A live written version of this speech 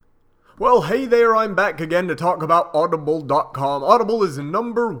Well, hey there, I'm back again to talk about Audible.com. Audible is the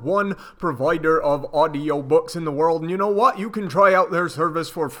 #1 provider of audiobooks in the world, and you know what? You can try out their service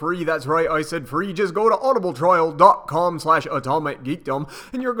for free. That's right, I said free. Just go to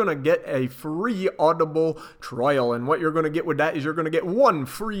audibletrial.com/atomicgeekdom, and you're going to get a free Audible trial. And what you're going to get with that is you're going to get one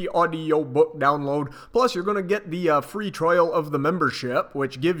free audiobook download, plus you're going to get the free trial of the membership,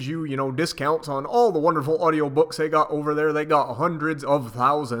 which gives you, discounts on all the wonderful audiobooks they got over there. They got hundreds of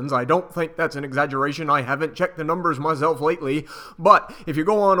thousands. I don't think that's an exaggeration. I haven't checked the numbers myself lately, but if you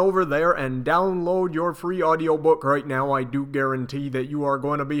go on over there and download your free audiobook right now, I do guarantee that you are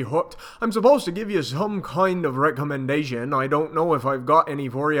going to be hooked. I'm supposed to give you some kind of recommendation. I don't know if I've got any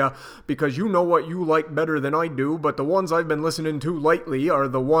for you, because you know what you like better than I do, but the ones I've been listening to lately are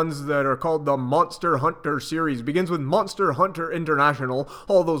the ones that are called the Monster Hunter series. Begins with Monster Hunter International.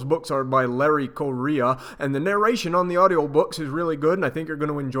 All those books are by Larry Correia, and the narration on the audiobooks is really good, and I think you're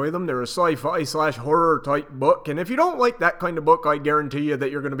going to enjoy them. They're a sci-fi/horror type book, and if you don't like that kind of book, I guarantee you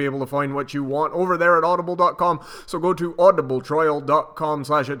that you're going to be able to find what you want over there at audible.com. So go to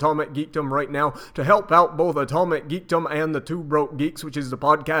audibletrial.com/atomicgeekdom right now to help out both Atomic Geekdom and the Two Broke Geeks, which is the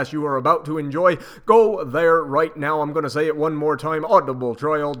podcast you are about to enjoy. Go there right now. I'm going to say it one more time,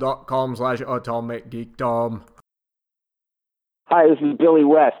 audibletrial.com/atomicgeekdom. Hi, this is Billy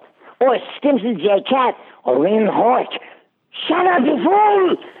West. Or Stimson J. Cat. Or Lynn Hort. Shut up, you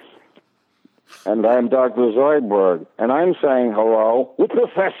fool! And I'm Dr. Zoidberg, and I'm saying hello with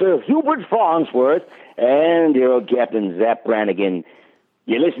Professor Hubert Farnsworth and your old Captain Zap Brannigan.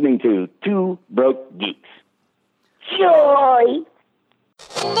 You're listening to Two Broke Geeks. Joy!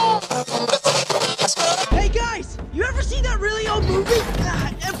 Hey guys, you ever seen that really old movie?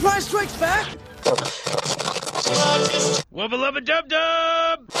 Empire Strikes Back? Wubba lubba dub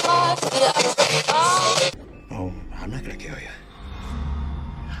dub! Oh, I'm not gonna kill you.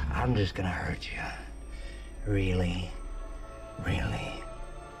 I'm just gonna hurt you. Really, really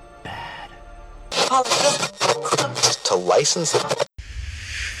bad. To license it.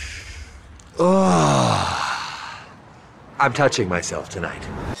 Oh, I'm touching myself tonight.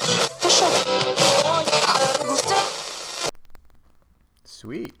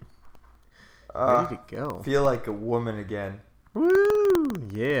 Sweet. Ready to go. Feel like a woman again. Woo!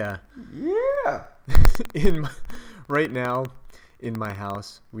 Yeah. Yeah. Right now, in my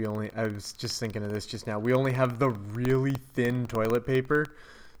house, I was just thinking of this just now, we only have the really thin toilet paper.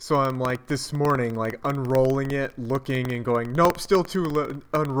 So I'm like, this morning, unrolling it, looking and going, nope, still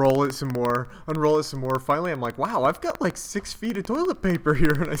unroll it some more. Finally, I'm like, wow, I've got 6 feet of toilet paper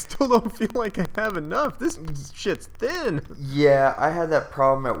here, and I still don't feel like I have enough. This shit's thin. Yeah, I had that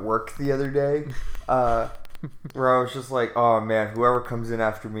problem at work the other day, where I was just like, oh man, whoever comes in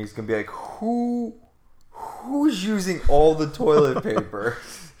after me is going to be like, who's using all the toilet paper?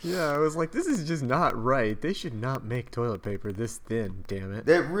 Yeah, I was like, this is just not right. They should not make toilet paper this thin, damn it.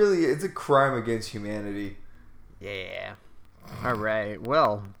 It's a crime against humanity. Yeah. All right.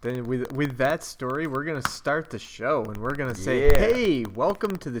 Well, then with that story, we're going to start the show, and we're going to say, hey,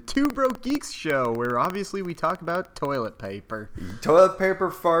 welcome to the Two Broke Geeks show, where obviously we talk about toilet paper. Toilet paper,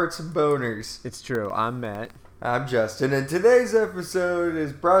 farts, and boners. It's true. I'm Matt. I'm Justin, and today's episode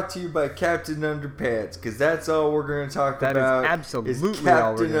is brought to you by Captain Underpants, because that's all we're going to talk about. That is absolutely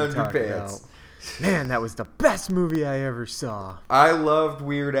all we're going to talk about. Man, that was the best movie I ever saw. I loved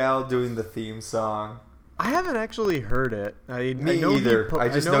Weird Al doing the theme song. I haven't actually heard it. Me either. I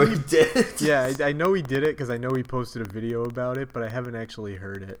just know he did it. Yeah, I know he did it because I know he posted a video about it, but I haven't actually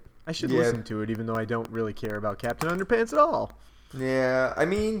heard it. I should listen to it, even though I don't really care about Captain Underpants at all. Yeah, I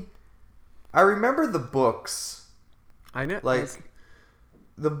mean, I remember the books. I know.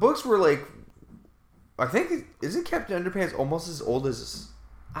 The books were I think, isn't Captain Underpants almost as old as,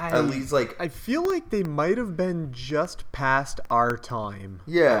 at least, I feel like they might have been just past our time.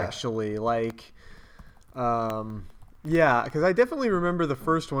 Yeah. Actually, yeah, because I definitely remember the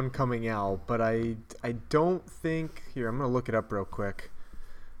first one coming out, but I don't think, here, I'm going to look it up real quick.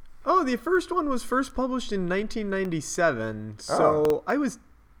 Oh, the first one was first published in 1997, so I was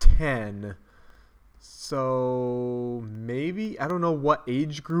 10. So maybe, I don't know what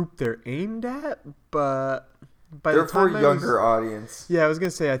age group they're aimed at, but they're for a younger audience. Yeah, I was going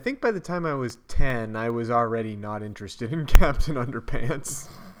to say, I think by the time I was 10, I was already not interested in Captain Underpants.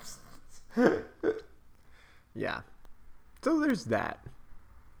 Yeah. So there's that.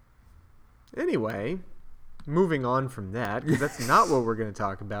 Anyway, moving on from that, because that's not what we're going to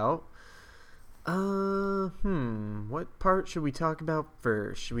talk about. What part should we talk about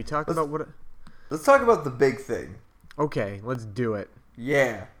first? Should we talk about what... Let's talk about the big thing. Okay, let's do it.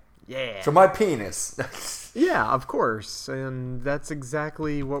 Yeah. Yeah. So my penis. Yeah, of course. And that's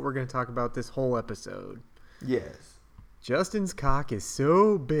exactly what we're going to talk about this whole episode. Yes. Justin's cock is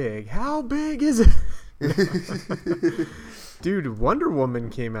so big. How big is it? Dude, Wonder Woman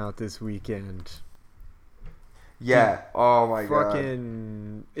came out this weekend. Yeah. Oh my god.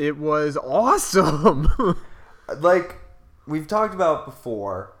 It was awesome. Like we've talked about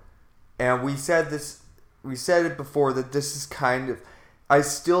before, and we said it before that this is kind of, I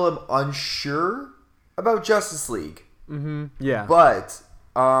still am unsure about Justice League. Mm-hmm. Yeah. But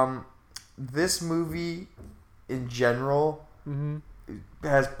this movie in general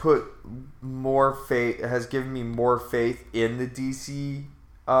has put more faith, has given me more faith in the DC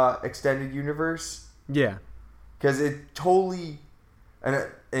extended universe. Yeah. Because it totally,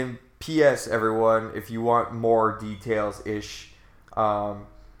 and P.S. everyone, if you want more details-ish, I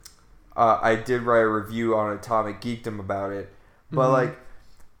did write a review on Atomic Geekdom about it. But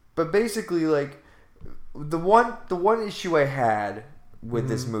but basically the one issue I had with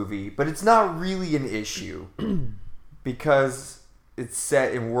this movie, but it's not really an issue because it's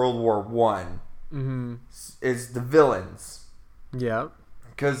set in World War One, is the villains. Yeah.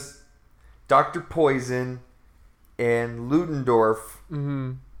 Because Dr. Poison and Ludendorff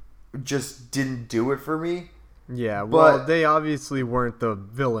just didn't do it for me. Yeah, well, they obviously weren't the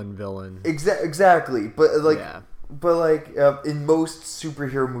villain. Exactly, but in most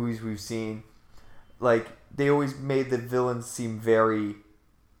superhero movies we've seen, they always made the villains seem very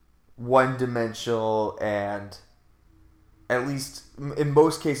one-dimensional and, at least in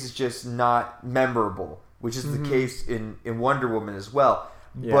most cases, just not memorable, which is the case in Wonder Woman as well.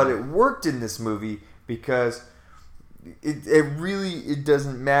 Yeah. But it worked in this movie because it really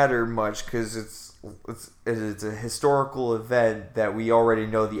doesn't matter much because it's a historical event that we already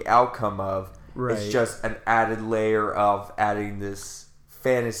know the outcome of. Right. It's just an added layer of adding this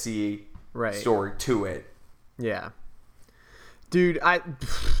fantasy story to it. Yeah. Dude,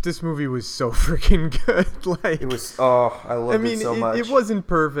 this movie was so freaking good. It was. I loved it so much. It wasn't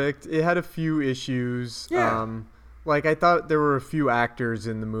perfect. It had a few issues. Yeah. I thought there were a few actors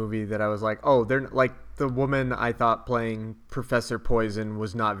in the movie that I was like, oh, they're like the woman I thought playing Professor Poison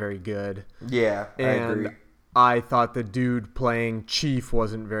was not very good. Yeah, I agree. I thought the dude playing Chief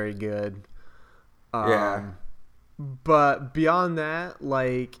wasn't very good. But beyond that,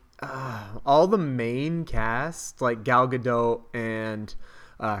 all the main cast, like Gal Gadot and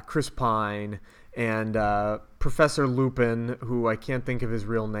Chris Pine and Professor Lupin, who I can't think of his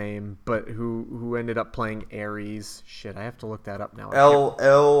real name, but who ended up playing Ares. Shit, I have to look that up now.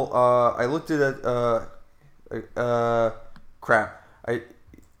 I looked at it.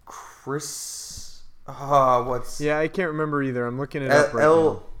 Chris. What's? Yeah, I can't remember either. I'm looking it up right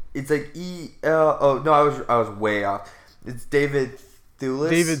now. It's like E-L. Oh no, I was way off. It's David Thewlis.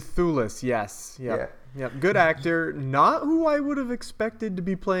 David Thewlis, yes. Yep. Yeah. Yep. Good actor. Not who I would have expected to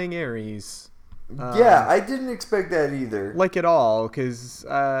be playing Ares. Yeah, I didn't expect that either. At all, because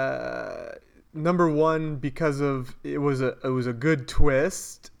number one, because of it was a good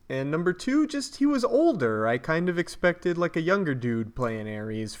twist, and number two, just he was older. I kind of expected a younger dude playing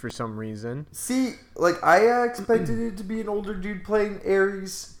Ares for some reason. See, I expected it to be an older dude playing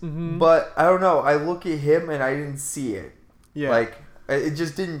Ares, but I don't know. I look at him and I didn't see it. Yeah. It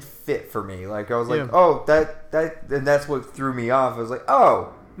just didn't fit for me. I was like, oh, that, and that's what threw me off. I was like,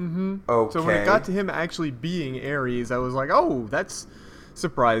 oh. Okay. So when it got to him actually being Ares, I was like, oh, that's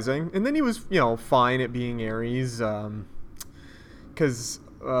surprising. And then he was, fine at being Ares, because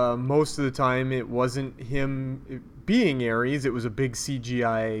most of the time it wasn't him being Ares. It was a big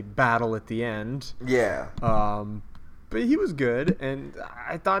CGI battle at the end. Yeah. But he was good, and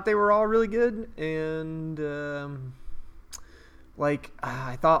I thought they were all really good, and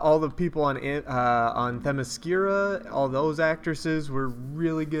I thought all the people on Themyscira, all those actresses were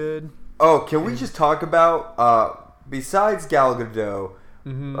really good. Oh, can we just talk about besides Gal Gadot?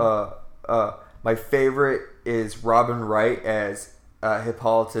 My favorite is Robin Wright as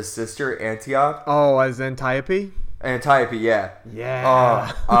Hippolyta's sister, Antiope. Oh, as Antiope? Antiope, yeah.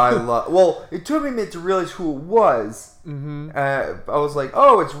 Yeah. I love. Well, it took me a minute to realize who it was. I was like,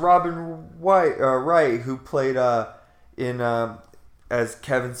 oh, it's Robin Wright, who played in as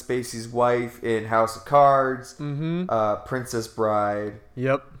Kevin Spacey's wife in House of Cards, Princess Bride.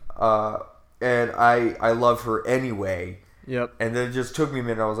 Yep. And I love her anyway. Yep. And then it just took me a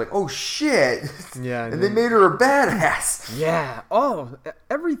minute. I was like, oh shit. Yeah. And they made her a badass. Yeah. Oh,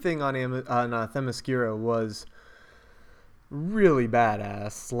 everything on Themyscira was really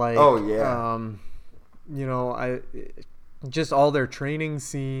badass. Oh yeah. Just all their training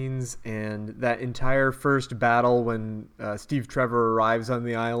scenes and that entire first battle when Steve Trevor arrives on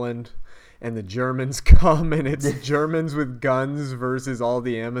the island and the Germans come, and it's Germans with guns versus all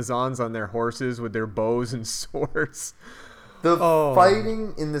the Amazons on their horses with their bows and swords. The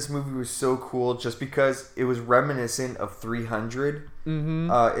fighting in this movie was so cool just because it was reminiscent of 300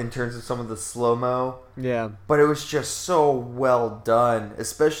 in terms of some of the slow-mo. Yeah. But it was just so well done,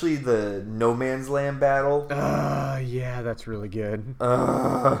 especially the No Man's Land battle. Yeah, that's really good. And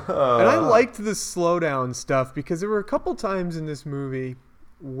I liked the slowdown stuff because there were a couple times in this movie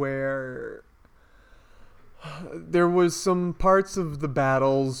where there was some parts of the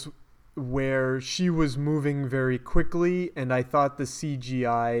battles where she was moving very quickly, and I thought the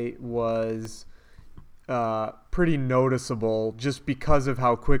CGI was pretty noticeable just because of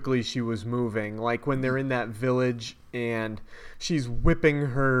how quickly she was moving. Like when they're in that village and she's whipping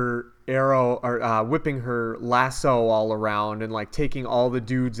her whipping her lasso all around and like taking all the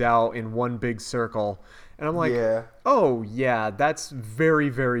dudes out in one big circle. And I'm like, oh, yeah, that's very,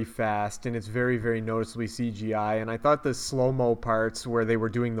 very fast, and it's very, very noticeably CGI. And I thought the slow-mo parts where they were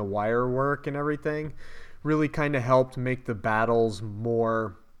doing the wire work and everything really kind of helped make the battles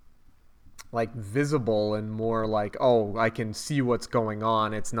more, like, visible and more like, oh, I can see what's going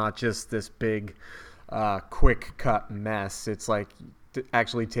on. It's not just this big, quick-cut mess. It's, like,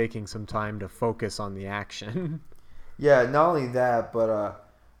 actually taking some time to focus on the action. Yeah, not only that, but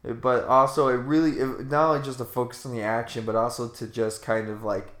also it not only just to focus on the action, but also to just kind of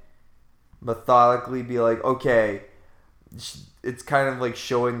like methodically be like, okay, it's kind of like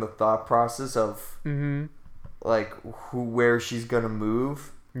showing the thought process of like where she's gonna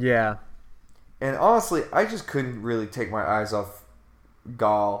move. Yeah. And honestly, I just couldn't really take my eyes off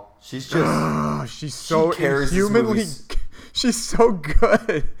Gal. She's just she's so inhumanly. She's so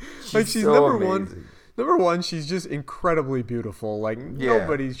good. Like she's so number amazing. One. Number one, she's just incredibly beautiful. Like,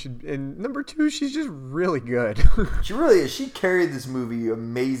 nobody should... And number two, she's just really good. She really is. She carried this movie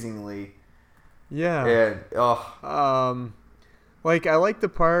amazingly. Yeah. And, like, I like the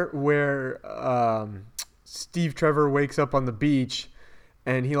part where Steve Trevor wakes up on the beach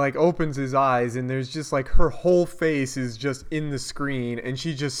and he, like, opens his eyes and there's just, like, her whole face is just in the screen and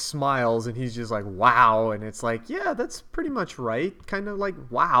she just smiles and he's just like, wow. And it's like, yeah, that's pretty much right. Kind of like,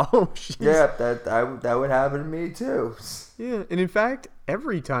 wow. Yeah, that would happen to me, too. Yeah, and in fact,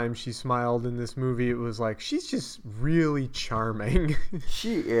 every time she smiled in this movie, it was like, she's just really charming.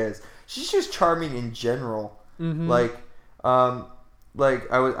 She is. She's just charming in general. Mm-hmm. I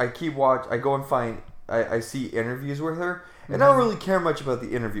go and find... I see interviews with her, and I don't really care much about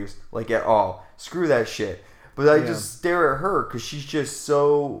the interviews, like, at all. Screw that shit. But I just stare at her, because she's just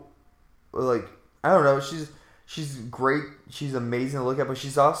so, like, I don't know, she's great, she's amazing to look at, but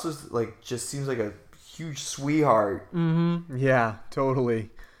she's also, like, just seems like a huge sweetheart. Mm-hmm. Yeah, totally.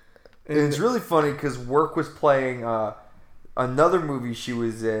 And it's really funny, because work was playing another movie she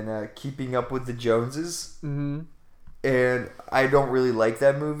was in, Keeping Up with the Joneses. Mm-hmm. And I don't really like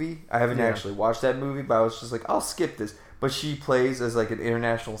that movie. I haven't actually watched that movie, but I was just like, I'll skip this. But she plays as like an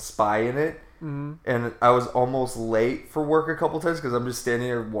international spy in it. Mm-hmm. And I was almost late for work a couple times because I'm just standing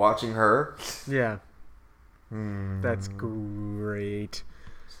there watching her. Yeah. That's great.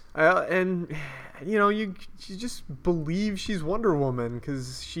 And, you know, you just believe she's Wonder Woman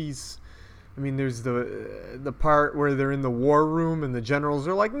because she's... I mean, there's the part where they're in the war room and the generals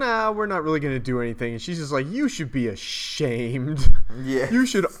are like, nah, we're not really going to do anything. And she's just like, you should be ashamed. Yeah. You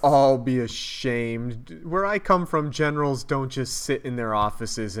should all be ashamed. Where I come from, generals don't just sit in their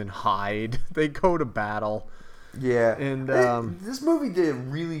offices and hide. They go to battle. Yeah. And this movie did a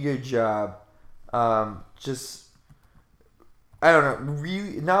really good job. I don't know,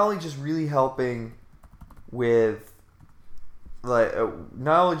 really, not only just really helping with... like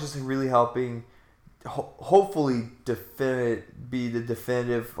not only just really helping hopefully be the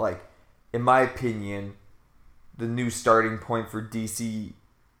definitive, like, in my opinion, the new starting point for the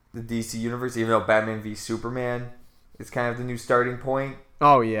DC universe, even though Batman v Superman is kind of the new starting point.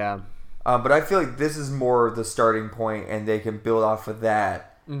 Oh yeah. But I feel like this is more the starting point and they can build off of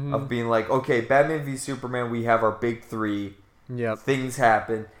that, of being like, okay, Batman v Superman, we have our big three. Yep. Things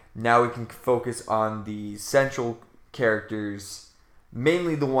happen. Now we can focus on the central characters,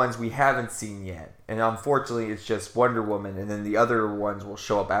 mainly the ones we haven't seen yet, and unfortunately it's just Wonder Woman, and then the other ones will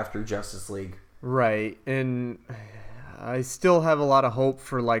show up after Justice League. Right. And I still have a lot of hope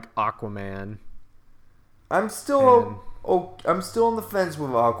for, like, Aquaman. I'm still on the fence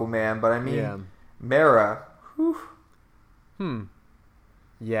with Aquaman, but I mean, Mara, whew.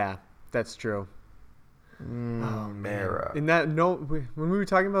 Yeah, that's true. Mara. In that when we were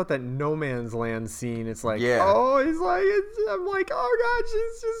talking about that No Man's Land scene, it's like, Yeah. I'm like, oh god,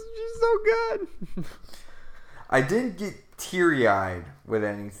 she's so good. I didn't get teary-eyed with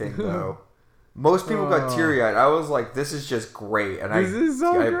anything though. Most people got teary-eyed. I was like, this is just great. And this is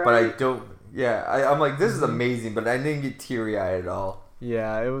so great. But I don't... Yeah, I'm like, this is amazing, but I didn't get teary-eyed at all.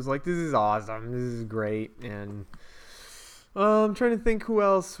 Yeah, it was like, this is awesome. This is great. And I'm trying to think who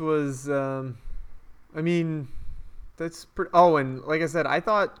else was... I mean... That's pretty. Oh, and like I said, I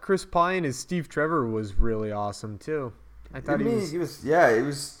thought Chris Pine as Steve Trevor was really awesome too. I thought he was. Yeah, it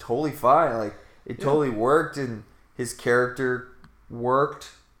was totally fine. Like it totally worked, and his character worked.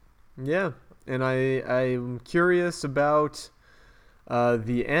 Yeah, and I'm curious about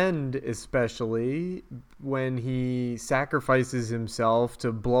the end, especially when he sacrifices himself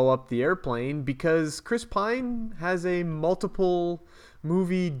to blow up the airplane, because Chris Pine has a multiple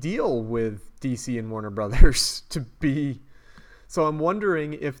movie deal with DC and Warner Brothers to be. So I'm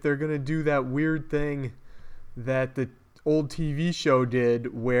wondering if they're going to do that weird thing that the old TV show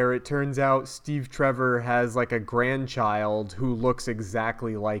did, where it turns out Steve Trevor has like a grandchild who looks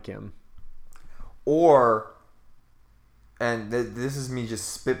exactly like him. Or, and this is me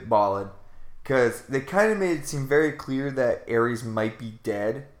just spitballing, because they kind of made it seem very clear that Ares might be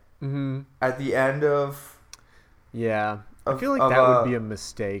dead at the end of... Yeah. I feel like that would be a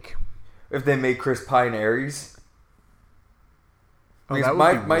mistake. If they made Chris Pine Ares. Oh, that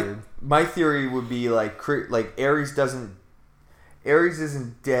would be weird. My theory would be like Ares isn't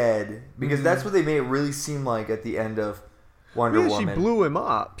dead, because that's what they made it really seem like at the end of Wonder Woman. She blew him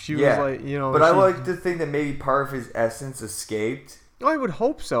up. She was like, you know. But I like to think that maybe part of his essence escaped. I would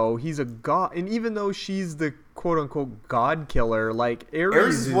hope so. He's a god, and even though she's the quote unquote god killer, like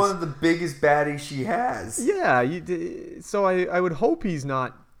Ares is one of the biggest baddies she has. Yeah, so I would hope he's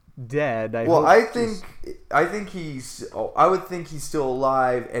not dead. I would think he's still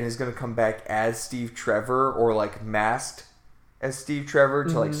alive and is going to come back as Steve Trevor, or like masked as Steve Trevor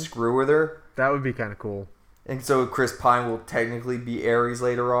to like screw with her. That would be kind of cool. And so Chris Pine will technically be Ares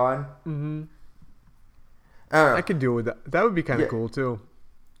later on. Mm-hmm. I could deal with that. That would be kind of cool too.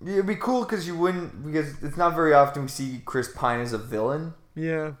 It'd be cool because it's not very often we see Chris Pine as a villain.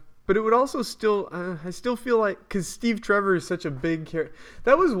 Yeah. But it would also still, I still feel like, because Steve Trevor is such a big character.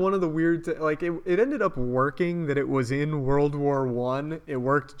 That was one of the weird, like, it ended up working that it was in World War I. It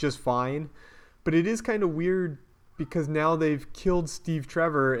worked just fine. But it is kind of weird because now they've killed Steve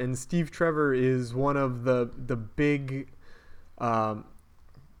Trevor, and Steve Trevor is one of the big, not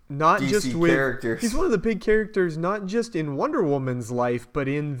DC just with characters. He's one of the big characters, not just in Wonder Woman's life, but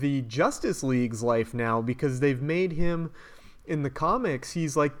in the Justice League's life now, because they've made him... In the comics,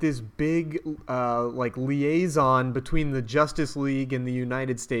 he's like this big like liaison between the Justice League and the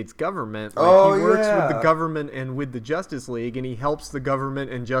United States government. Like, he works with the government and with the Justice League, and he helps the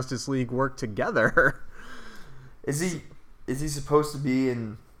government and Justice League work together. Is he supposed to be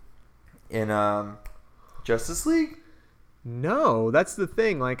in Justice League? No, that's the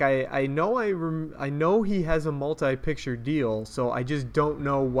thing. Like I know he has a multi-picture deal, so I just don't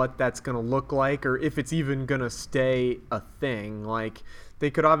know what that's gonna look like, or if it's even gonna stay a thing. Like they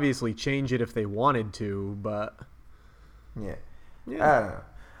could obviously change it if they wanted to, but yeah. I don't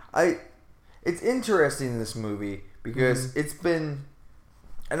know. It's interesting in this movie because it's been,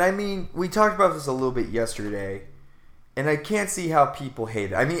 and I mean, we talked about this a little bit yesterday, and I can't see how people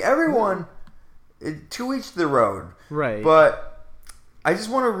hate it. I mean, everyone. To each their own. Right. But I just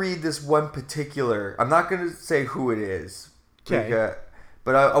want to read this one particular... I'm not going to say who it is. Okay.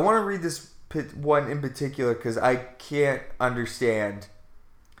 But I want to read this one in particular because I can't understand.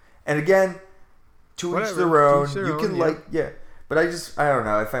 And again, to each their own. You can But I don't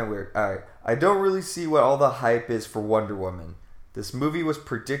know. I find it weird. All right. I don't really see what all the hype is for Wonder Woman. This movie was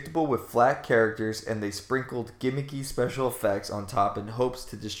predictable with flat characters, and they sprinkled gimmicky special effects on top in hopes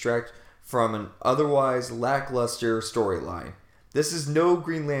to distract from an otherwise lackluster storyline. This is no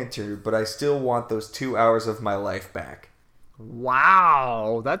Green Lantern, but I still want those 2 hours of my life back.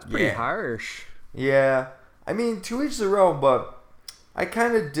 Wow, that's pretty harsh. Yeah, I mean, to each their own, but I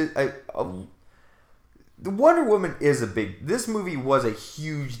kind of did... the Wonder Woman is this movie was a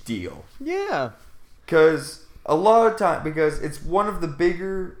huge deal. Yeah. Because a lot of time, because it's one of the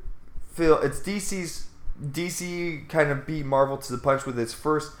bigger... It's DC kind of beat Marvel to the punch with its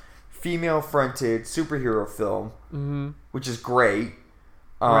first female-fronted superhero film, which is great.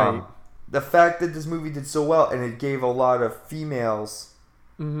 Right. The fact that this movie did so well, and it gave a lot of females,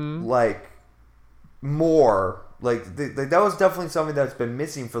 like, more. Like, that was definitely something that's been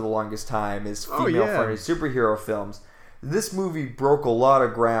missing for the longest time, is female-fronted superhero films. This movie broke a lot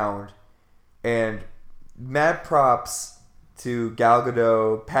of ground, and mad props to Gal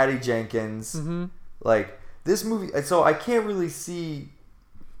Gadot, Patty Jenkins. Like, this movie... So I can't really see...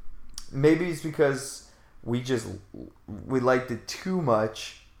 Maybe it's because we liked it too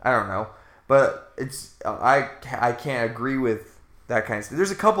much. I don't know. but it's I can't agree with that kind of stuff.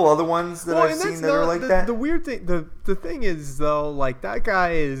 There's a couple other ones that I've seen that are like that. The weird thing, the thing is though, like that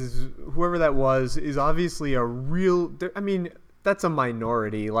guy is, whoever that was, is obviously a real. I mean, that's a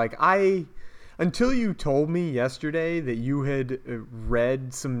minority. Like until you told me yesterday that you had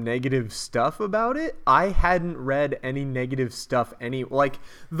read some negative stuff about it, I hadn't read any negative stuff. Like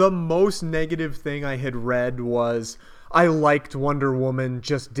the most negative thing I had read was, I liked Wonder Woman,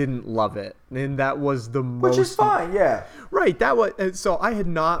 just didn't love it. And that was the most... Which is fine, yeah. Right, that was... So I had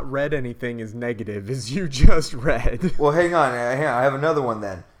not read anything as negative as you just read. Well, hang on. I have another one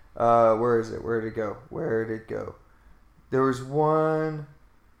then. Where is it? Where did it go? There was one...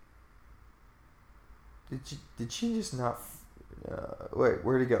 Did she just not... wait,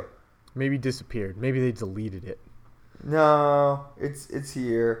 where'd it go? Maybe disappeared. Maybe they deleted it. No, it's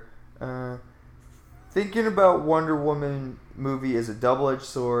here. Thinking about Wonder Woman movie as a double-edged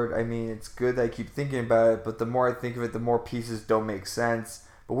sword. I mean, it's good that I keep thinking about it, but the more I think of it, the more pieces don't make sense.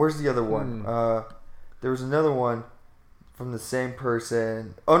 But where's the other one? There was another one from the same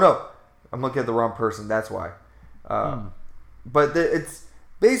person. Oh, no. I'm looking at the wrong person. That's why. But it's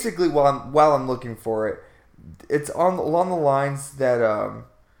basically, while I'm looking for it, it's along the lines that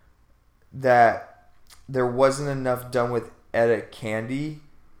that there wasn't enough done with Etta Candy.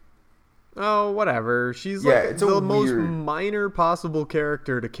 Oh, whatever. She's like the most minor possible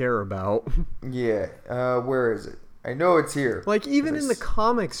character to care about. Yeah. Where is it? I know it's here. Like, even in the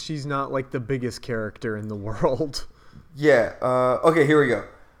comics, she's not like the biggest character in the world. Yeah. Okay, here we go.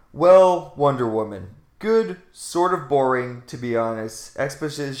 Well, Wonder Woman. Good, sort of boring, to be honest.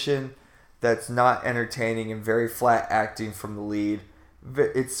 Exposition that's not entertaining and very flat acting from the lead.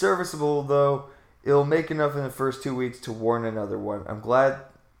 It's serviceable, though. It'll make enough in the first 2 weeks to warrant another one. I'm glad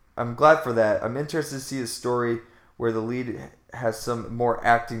for that. I'm interested to see a story where the lead has some more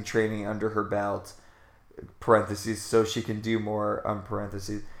acting training under her belt, parentheses, so she can do more,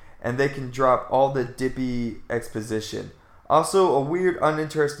 parentheses, and they can drop all the dippy exposition. Also, a weird,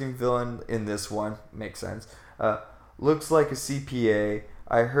 uninteresting villain in this one. Makes sense. Looks like a CPA.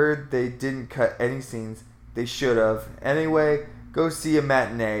 I heard they didn't cut any scenes. They should have. Anyway, go see a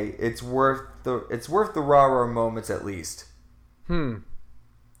matinee. It's worth the rah-rah moments at least.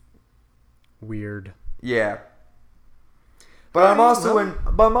 Weird. Yeah. But I'm also in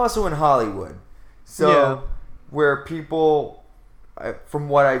Hollywood. So where people, from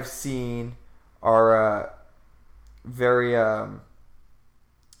what I've seen, are very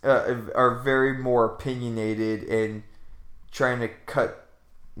more opinionated and trying to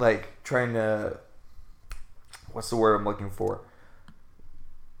what's the word I'm looking for?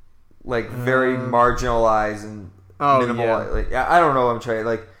 Like very marginalized and minimal. Yeah. Like, I don't know what I'm trying.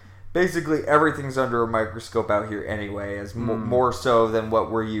 Like basically everything's under a microscope out here anyway, as more so than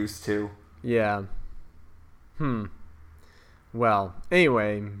what we're used to. Yeah. Well,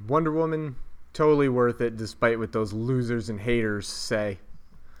 anyway, Wonder Woman, totally worth it, despite what those losers and haters say.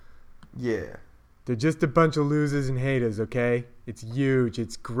 Yeah. They're just a bunch of losers and haters, okay? It's huge.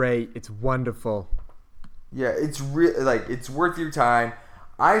 It's great. It's wonderful. Yeah, it's it's worth your time.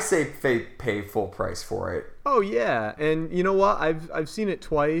 I say pay full price for it. Oh yeah, and you know what? I've seen it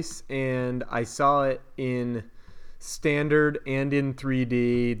twice, and I saw it in standard and in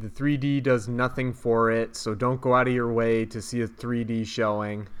 3D. The 3D does nothing for it, so don't go out of your way to see a 3D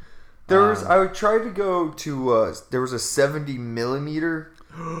showing. I tried to go to there was a 70 millimeter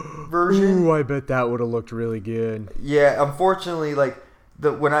version. Ooh, I bet that would have looked really good. Yeah, unfortunately,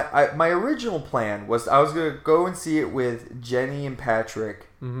 my original plan was I was gonna go and see it with Jenny and Patrick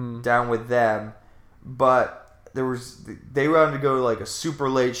down with them, but they wanted to go to like a super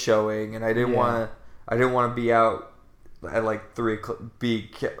late showing, and I didn't want to be out at like 3 o'clock,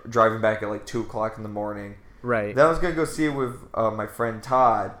 be driving back at like 2 o'clock in the morning. Right. Then I was gonna go see it with my friend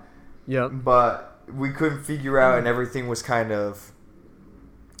Todd. Yep. But we couldn't figure out, and everything was getting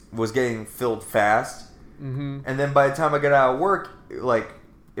filled fast. And then by the time I got out of work, it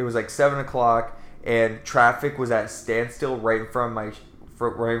was like 7 o'clock, and traffic was at a standstill right in front of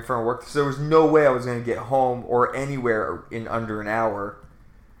work. So there was no way I was going to get home or anywhere in under an hour.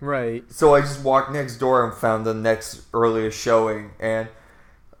 Right. So I just walked next door and found the next earliest showing, and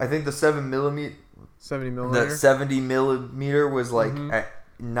I think the 70 millimeter was like at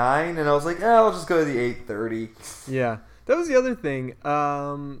 9, and I was like, I'll just go to the 8:30. Yeah, that was the other thing.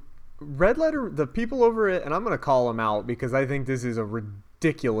 Red Letter, the people over it, and I'm going to call them out because I think this is a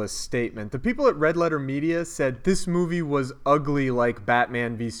ridiculous statement. The people at Red Letter Media said this movie was ugly like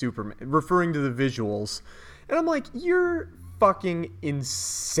Batman v Superman, referring to the visuals. And I'm like, you're fucking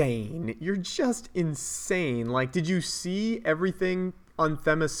insane. You're just insane. Like, did you see everything on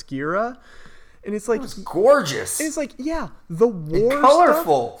Themyscira. And it's like, it was gorgeous. And it's like, yeah, the war and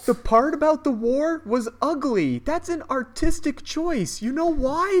colorful stuff, the part about the war was ugly. That's an artistic choice. You know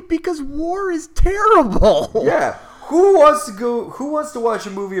why? Because war is terrible. Yeah. Who wants to watch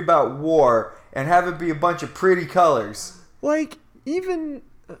a movie about war and have it be a bunch of pretty colors? Like even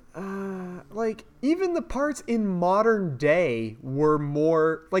the parts in modern day were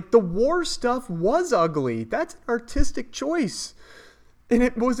more like the war stuff was ugly. That's an artistic choice. And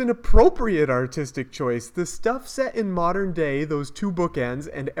it was an appropriate artistic choice. The stuff set in modern day, those two bookends,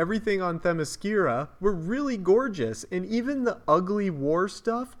 and everything on Themyscira were really gorgeous. And even the ugly war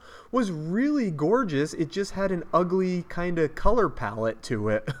stuff was really gorgeous. It just had an ugly kind of color palette to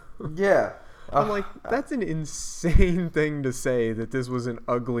it. Yeah. I'm like, that's an insane thing to say, that this was an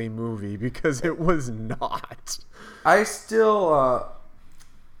ugly movie, because it was not. I still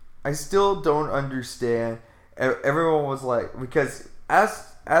don't understand. Everyone was like, because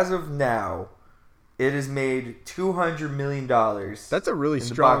as of now, it has made $200 million. That's a really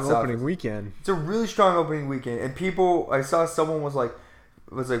strong opening weekend. It's a really strong opening weekend, and I saw someone was like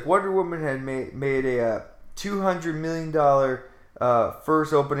Wonder Woman had made a $200 million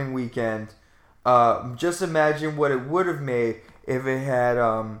first opening weekend. Just imagine what it would have made if it had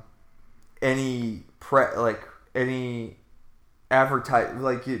any advertising. And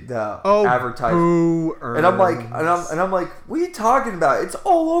I'm like, what are you talking about? It's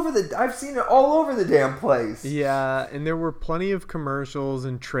all over I've seen it all over the damn place. Yeah, and there were plenty of commercials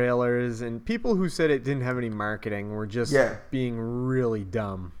and trailers, and people who said it didn't have any marketing were just being really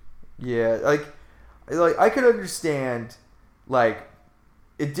dumb. Yeah, like I could understand, like,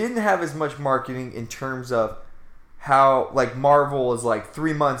 it didn't have as much marketing in terms of how, like, Marvel is like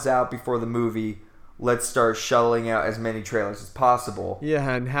 3 months out before the movie. Let's start shuttling out as many trailers as possible. Yeah,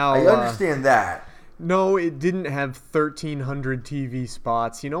 and how... I understand that. No, it didn't have 1,300 TV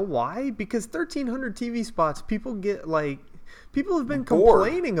spots. You know why? Because 1,300 TV spots, people have been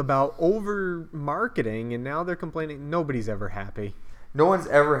complaining about over-marketing, and now they're complaining. Nobody's ever happy. No one's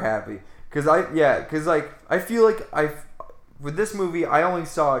ever happy. Because I feel like with this movie, I only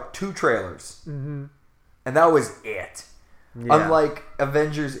saw 2 trailers. Mm-hmm. And that was it. Yeah. Unlike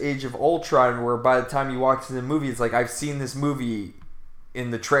Avengers Age of Ultron, where by the time you walk to the movie, it's like, I've seen this movie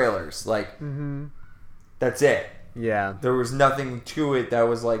in the trailers. Like, That's it. Yeah. There was nothing to it that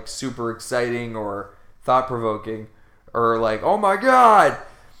was, like, super exciting or thought-provoking or, like, oh my god!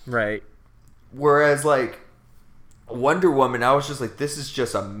 Right. Whereas, like, Wonder Woman, I was just like, this is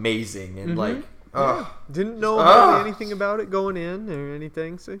just amazing. And, like, didn't know hardly anything about it going in or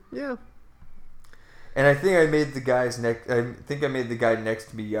anything, so, yeah. And I think I made the guy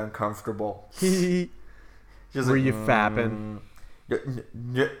next to me uncomfortable. Were you fapping?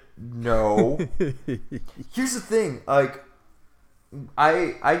 No. Here's the thing, like,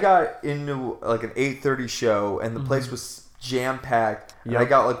 I got into like an 8:30 show, and the place was jam packed, and I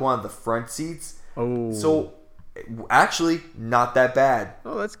got like one of the front seats. Oh. So actually, not that bad.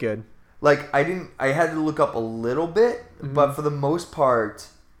 Oh, that's good. Like, I had to look up a little bit, but for the most part,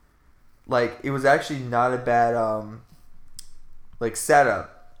 like, it was actually not a bad like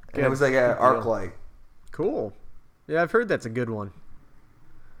setup. And it was like an arc light. Cool. Yeah, I've heard that's a good one.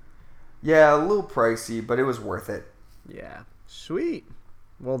 Yeah, a little pricey, but it was worth it. Yeah. Sweet.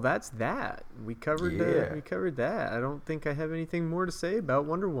 Well, that's that. We covered that. I don't think I have anything more to say about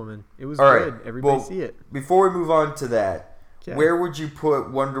Wonder Woman. It was all good. Right. Everybody see it. Before we move on to that, where would you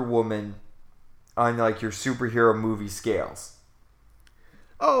put Wonder Woman on, like, your superhero movie scales?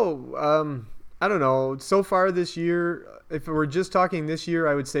 Oh, I don't know. So far this year, if we're just talking this year,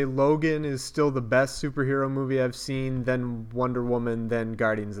 I would say Logan is still the best superhero movie I've seen, then Wonder Woman, then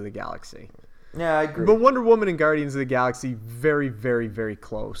Guardians of the Galaxy. Yeah, I agree. But Wonder Woman and Guardians of the Galaxy, very, very, very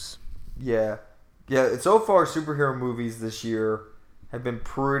close. Yeah. Yeah, so far superhero movies this year have been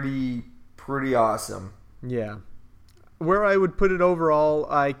pretty awesome. Yeah. Where I would put it overall,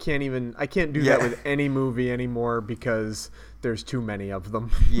 I can't do that with any movie anymore because there's too many of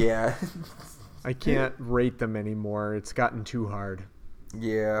them. Yeah. I can't rate them anymore. It's gotten too hard.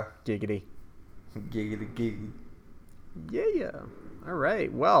 Yeah. Giggity. Giggity. Yeah. All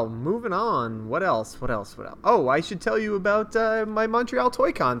right. Well, moving on. What else? Oh, I should tell you about my Montreal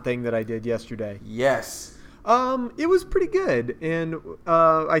Toy Con thing that I did yesterday. Yes. It was pretty good. And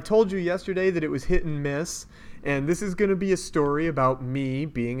I told you yesterday that it was hit and miss. And this is going to be a story about me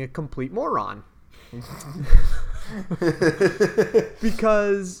being a complete moron.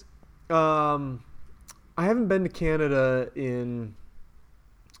 Because I haven't been to Canada in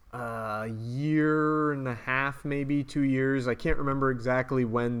a year and a half, maybe 2 years. I can't remember exactly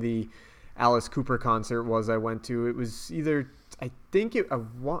when the Alice Cooper concert was I went to. It was either I think I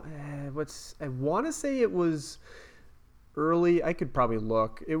want to say it was early. I could probably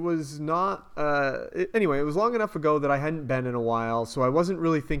look. It was not. Anyway, it was long enough ago that I hadn't been in a while, so I wasn't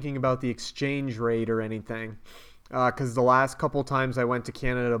really thinking about the exchange rate or anything. Because the last couple times I went to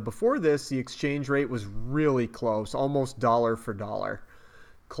Canada before this, the exchange rate was really close, almost dollar for dollar,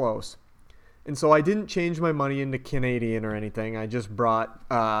 close. And so I didn't change my money into Canadian or anything. I just brought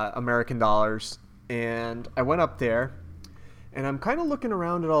American dollars, and I went up there, and I'm kind of looking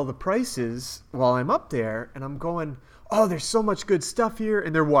around at all the prices while I'm up there, and I'm going, oh, there's so much good stuff here.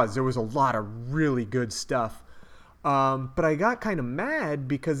 And there was a lot of really good stuff. But I got kind of mad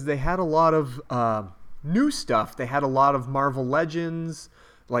because they had a lot of new stuff. They had a lot of Marvel Legends,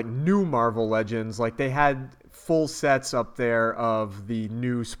 like new Marvel Legends. Like they had full sets up there of the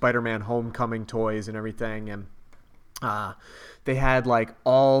new Spider-Man Homecoming toys and everything. And they had like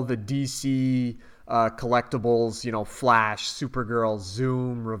all the DC collectibles, you know, Flash, Supergirl,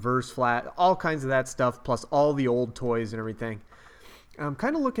 Zoom, Reverse Flash, all kinds of that stuff, plus all the old toys and everything. I'm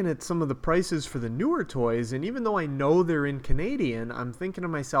kind of looking at some of the prices for the newer toys, and even though I know they're in Canadian, I'm thinking to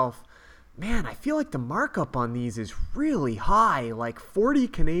myself, man, I feel like the markup on these is really high, like 40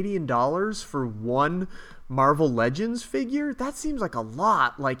 Canadian dollars for one Marvel Legends figure. That seems like a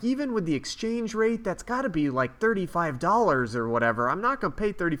lot. Like even with the exchange rate, that's got to be like $35 or whatever. I'm not going to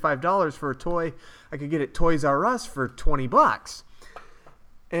pay $35 for a toy I could get at Toys R Us for $20.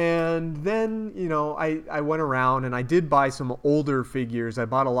 And then, you know, I went around and I did buy some older figures. I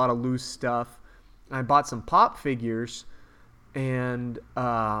bought a lot of loose stuff. I bought some pop figures, and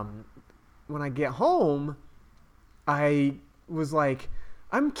when I get home, I was like,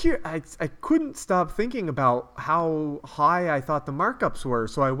 I'm curious. I couldn't stop thinking about how high I thought the markups were.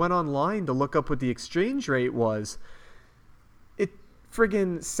 So I went online to look up what the exchange rate was. It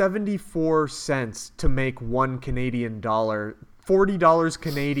friggin' 74 cents to make one Canadian dollar. $40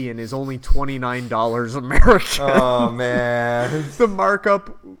 Canadian is only $29 American. Oh, man. The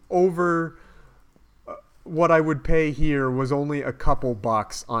markup over what I would pay here was only a couple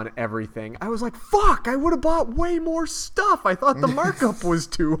bucks on everything. I was like, fuck, I would have bought way more stuff. I thought the markup was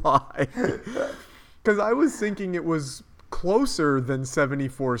too high. Because I was thinking it was closer than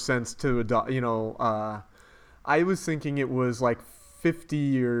 74 cents to a dollar. You know, I was thinking it was like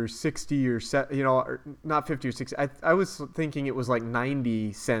 50 or 60 or, you know, or not 50 or 60. I was thinking it was like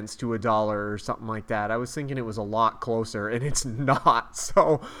 90 cents to a dollar or something like that. I was thinking it was a lot closer, and it's not.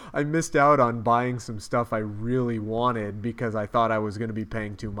 So I missed out on buying some stuff I really wanted because I thought I was going to be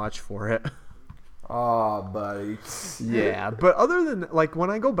paying too much for it. Oh, buddy. Yeah, but other than like when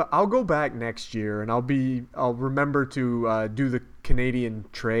I go back, I'll go back next year, and I'll remember to do the Canadian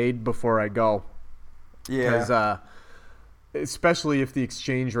trade before I go. Yeah. Because especially if the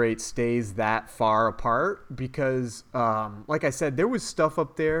exchange rate stays that far apart, because like I said, there was stuff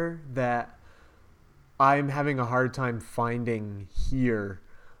up there that I'm having a hard time finding here.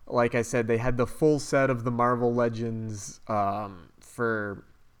 Like I said, they had the full set of the Marvel Legends for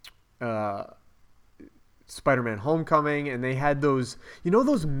Spider-Man Homecoming, and they had those, you know,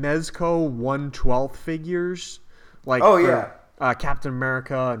 those Mezco 1/12 figures, like Captain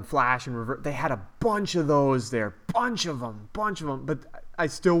America and Flash and Reverse. They had a bunch of those there, bunch of them. But I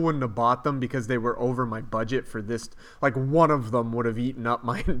still wouldn't have bought them because they were over my budget for this. Like one of them would have eaten up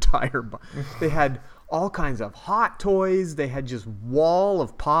my entire They had all kinds of hot toys. They had just wall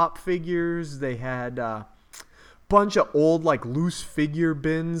of pop figures. They had a bunch of old like loose figure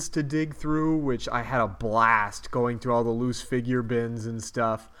bins to dig through, which I had a blast going through all the loose figure bins and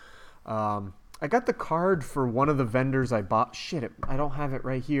stuff. I got the card for one of the vendors I bought. I don't have it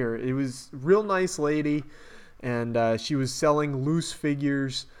right here. It was a real nice lady, and she was selling loose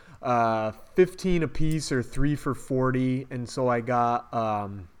figures, 15 a piece or 3 for $40. And so I got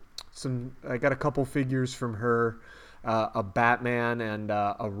I got a couple figures from her, a Batman and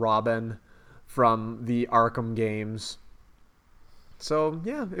a Robin from the Arkham games. So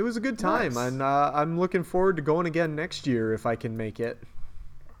yeah, it was a good time, nice. And I'm looking forward to going again next year if I can make it.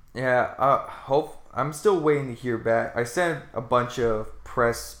 Yeah, I'm still waiting to hear back. I sent a bunch of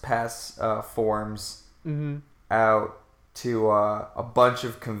press pass forms out to a bunch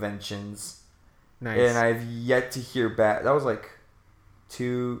of conventions. Nice. And I've yet to hear back. That was like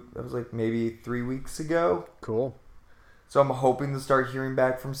maybe 3 weeks ago. Cool. So I'm hoping to start hearing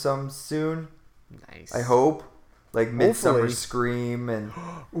back from some soon. Nice. I hope. Like Midsummer Scream and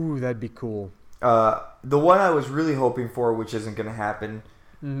ooh, that'd be cool. The one I was really hoping for, which isn't going to happen,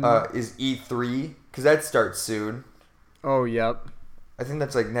 is E3, because that starts soon. Oh, yep. I think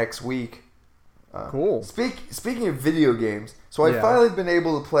that's like next week. Cool. Speaking of video games, so I've finally been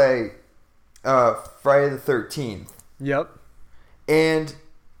able to play Friday the 13th. Yep. And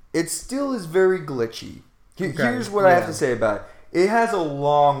it still is very glitchy. Okay, Here's what I have to say about it. It has a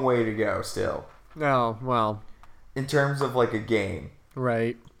long way to go still. Oh, well. In terms of like a game.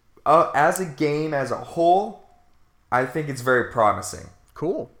 Right. As a game as a whole, I think it's very promising.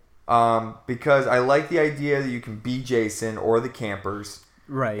 Cool. Because I like the idea that you can be Jason or the campers.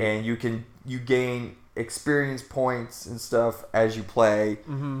 Right. And you gain experience points and stuff as you play.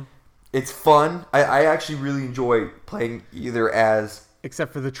 Mm-hmm. It's fun. I actually really enjoy playing either as...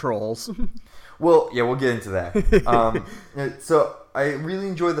 Except for the trolls. Well, yeah, we'll get into that. So I really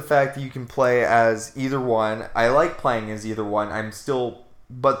enjoy the fact that you can play as either one. I like playing as either one.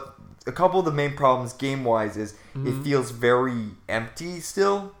 But a couple of the main problems game-wise is it feels very empty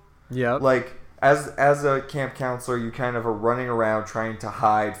still. Yeah. Like, as a camp counselor, you kind of are running around trying to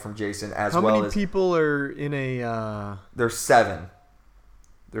hide from Jason as well as... How many people are in a... There's 7.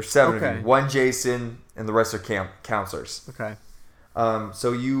 There's 7 Okay. of you. 1 Jason, and the rest are camp counselors. Okay.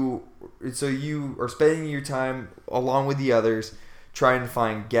 So you are spending your time along with the others trying to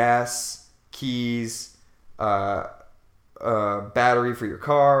find gas, keys, battery for your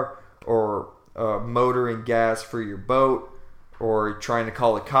car, or motor and gas for your boat, or trying to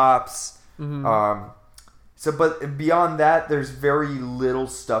call the cops. Mm-hmm. But beyond that, there's very little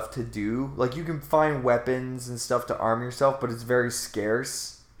stuff to do. Like, you can find weapons and stuff to arm yourself, but it's very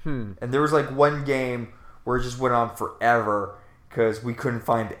scarce. And there was like one game where it just went on forever because we couldn't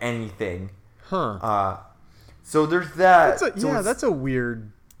find anything. So there's that. That's a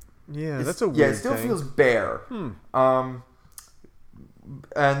weird. Yeah, that's a weird. Yeah, it still feels bare. And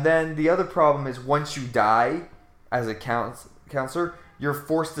then the other problem is once you die as a counselor, you're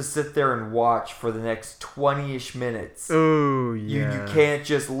forced to sit there and watch for the next 20-ish minutes. Oh, yeah. You can't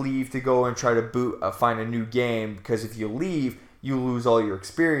just leave to go and try to find a new game, because if you leave, you lose all your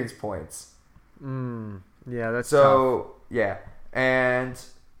experience points. Yeah, that's tough. Yeah. And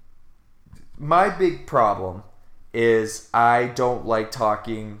my big problem is I don't like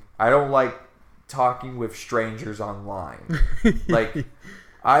talking with strangers online. Like,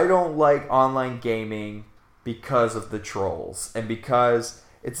 I don't like online gaming because of the trolls and because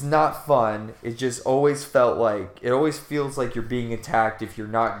it's not fun. It just always feels like you're being attacked if you're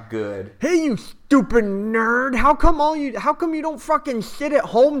not good. Hey, you stupid nerd! How come you don't fucking sit at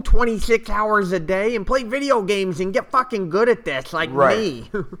home 26 hours a day and play video games and get fucking good at this like me?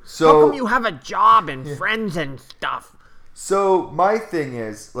 So, how come you have a job and friends and stuff? So my thing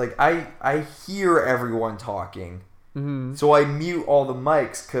is, like, I hear everyone talking, so I mute all the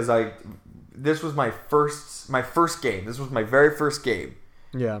mics because this was my first game. This was my very first game.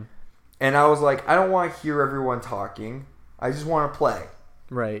 Yeah. And I was like, I don't want to hear everyone talking. I just want to play.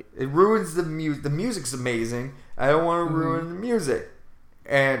 Right. It ruins the music. The music's amazing. I don't want to ruin the music.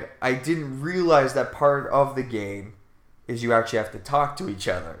 And I didn't realize that part of the game is you actually have to talk to each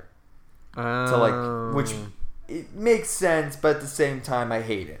other. Which it makes sense, but at the same time, I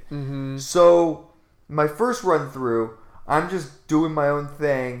hate it. So my first run through, I'm just doing my own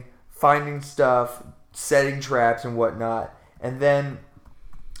thing, finding stuff, setting traps and whatnot, and then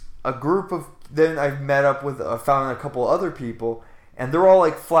I've met up with, found a couple other people, and they're all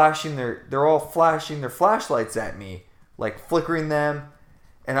like flashing their flashlights at me, like flickering them,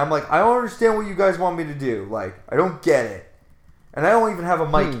 and I'm like, I don't understand what you guys want me to do. Like, I don't get it, and I don't even have a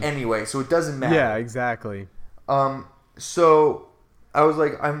mic anyway, so it doesn't matter. Yeah, exactly. So I was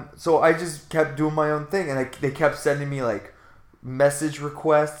like, so I just kept doing my own thing, and they kept sending me like message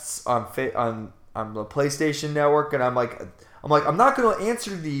requests on the PlayStation Network, and I'm like, I'm not going to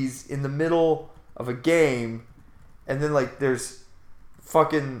answer these in the middle of a game. And then like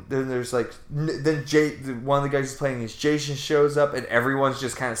then there's like one of the guys who's playing is Jason shows up, and everyone's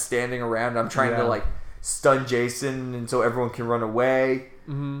just kind of standing around. I'm trying to like stun Jason, and so everyone can run away.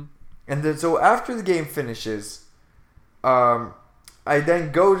 And then so after the game finishes, I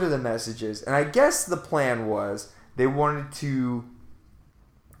then go to the messages, and I guess the plan was they wanted to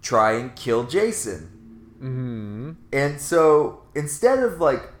try and kill Jason. And so instead of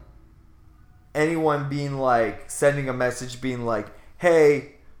like anyone being like sending a message being like,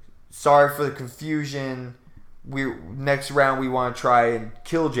 hey, sorry for the confusion, next round we want to try and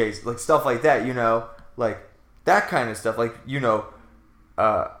kill Jason, like stuff like that, like that kind of stuff, like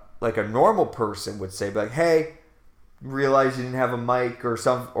like a normal person would say, like, hey, realize you didn't have a mic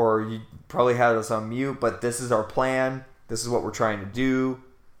or you probably had us on mute, but this is our plan, this is what we're trying to do.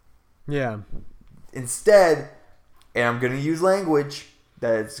 Yeah. Instead, and I'm going to use language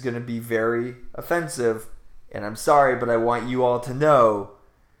that's going to be very offensive, and I'm sorry, but I want you all to know,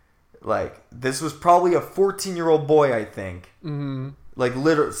 like, this was probably a 14-year-old boy, I think. Like,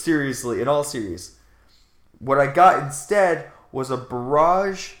 literally, seriously, in all seriousness. What I got instead was a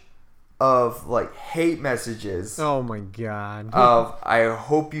barrage of like hate messages. Oh my god. Of I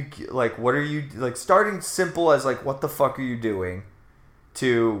hope you like. What are you like? Starting simple as like, what the fuck are you doing?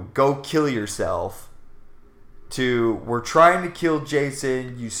 To go kill yourself. To we're trying to kill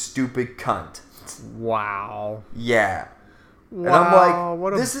Jason, you stupid cunt. Wow. Yeah. Wow. And I'm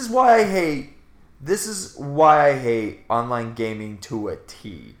like, this is why I hate online gaming to a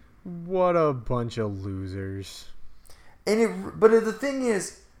T. What a bunch of losers. But the thing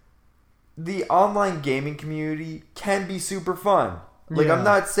is, the online gaming community can be super fun. Like, Yeah. I'm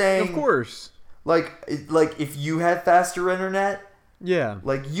not saying... Of course. Like, if you had faster internet... Yeah.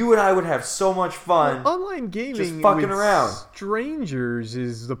 Like, you and I would have so much fun. Well, online gaming just fucking with around. Strangers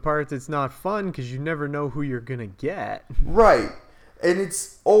is the part that's not fun because you never know who you're going to get. Right. And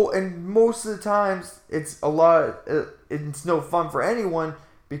and most of the times, it's no fun for anyone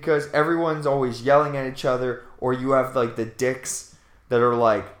because everyone's always yelling at each other, or you have, like, the dicks that are,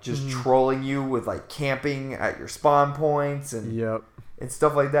 like, just trolling you with, like, camping at your spawn points and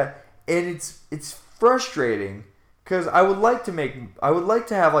stuff like that. And it's frustrating because I would like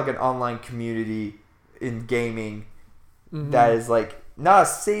to have, like, an online community in gaming that is, like, not a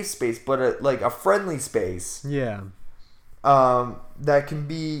safe space, but a friendly space. Yeah. That can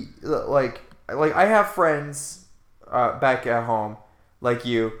be, like I have friends back at home, like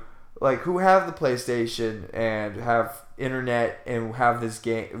you, like who have the PlayStation and have internet and have this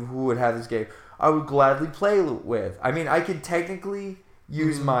game, who would have this game I would gladly play with. I mean, I could technically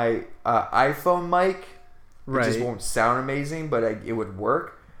use my iPhone mic. It just won't sound amazing, but it would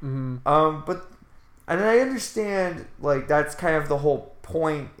work. And I understand, like, that's kind of the whole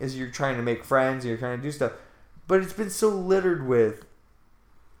point, is you're trying to make friends and you're trying to do stuff. But it's been so littered with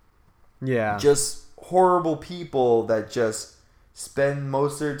just horrible people that just spend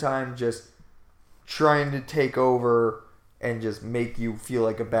most of their time just trying to take over and just make you feel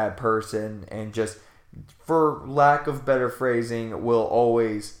like a bad person, and just, for lack of better phrasing, will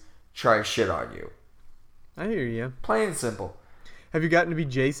always try shit on you. I hear you. Plain and simple. Have you gotten to be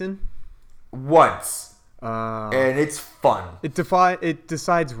Jason? Once. And it's fun. It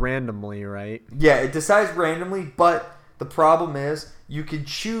decides randomly, right? Yeah, it decides randomly, but the problem is you can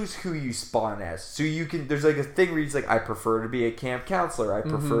choose who you spawn as. So there's like a thing where it's like, I prefer to be a camp counselor. I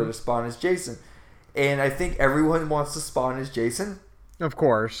prefer to spawn as Jason. And I think everyone wants to spawn as Jason. Of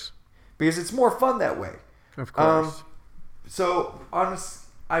course. Because it's more fun that way. Of course. So, I'm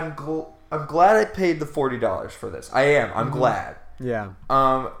glad I paid the $40 for this. I am. I'm glad. Yeah.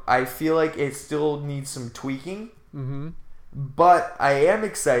 I feel like it still needs some tweaking. But I am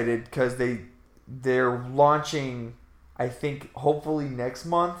excited because they're launching, I think, hopefully next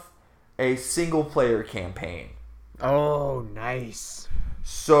month, a single player campaign. Oh, nice.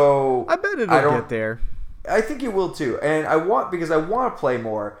 So I bet it'll get there. I think it will too, and I want to play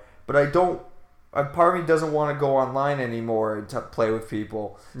more, but I don't. Part of me doesn't want to go online anymore and play with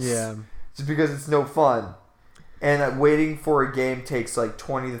people. Yeah, just because it's no fun, and waiting for a game takes like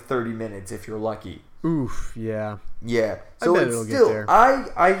 20 to 30 minutes if you're lucky. Oof, yeah. Yeah. So I bet it'll get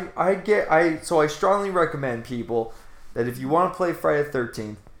there. So I strongly recommend people that if you want to play Friday the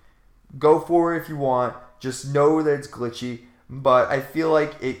 13th, go for it if you want. Just know that it's glitchy, but I feel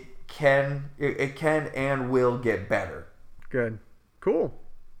like it can and will get better. Good. Cool.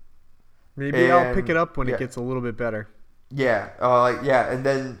 Maybe I'll pick it up when it gets a little bit better. Yeah. and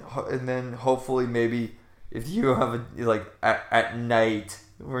then hopefully maybe if you have at night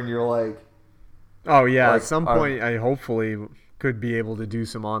when you're like, oh yeah, at some point I hopefully could be able to do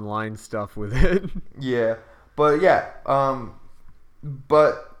some online stuff with it. Yeah. But yeah,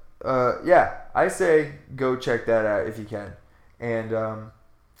 I say go check that out if you can. And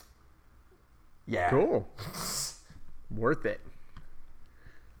yeah. Cool. Worth it.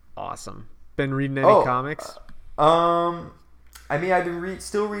 Awesome. Been reading any comics? I mean, I've been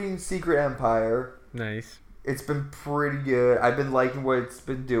still reading Secret Empire. Nice. It's been pretty good. I've been liking what it's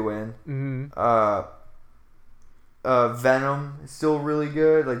been doing. Venom is still really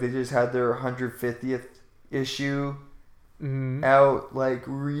good. Like, they just had their 150th issue out like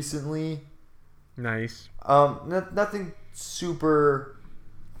recently. Nice. Nothing super.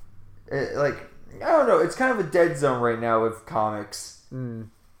 Like, I don't know. It's kind of a dead zone right now with comics.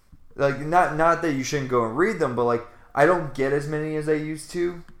 Like, not that you shouldn't go and read them, but like, I don't get as many as I used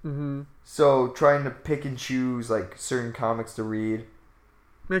to. So trying to pick and choose like certain comics to read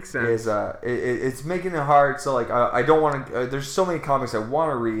makes sense. Is it's making it hard. So like, I don't want to. There's so many comics I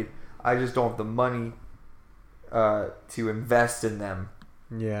want to read. I just don't have the money to invest in them.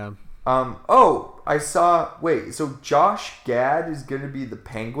 Yeah. I saw. Wait, so Josh Gad is going to be the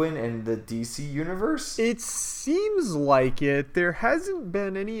Penguin in the DC universe? It seems like it. There hasn't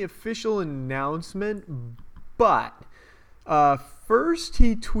been any official announcement, but first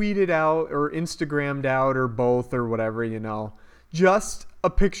he tweeted out or Instagrammed out or both or whatever, just a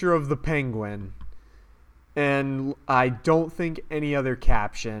picture of the Penguin. And I don't think any other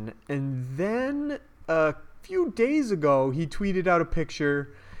caption. And then a few days ago, he tweeted out a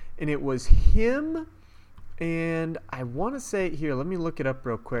picture, and it was him. And I want to say, here, let me look it up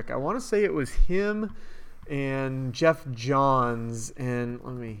real quick. I want to say it was him and Jeff Johns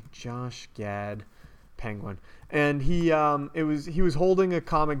and Josh Gad Penguin. And he was holding a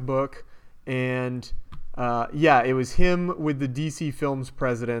comic book, and it was him with the DC Films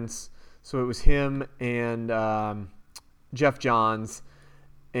presidents. So it was him and Jeff Johns,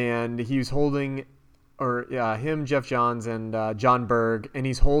 and he was holding, him, Jeff Johns, and John Berg, and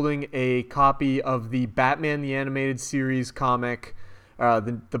he's holding a copy of the Batman the Animated Series comic,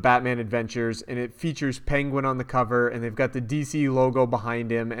 the Batman Adventures, and it features Penguin on the cover, and they've got the DC logo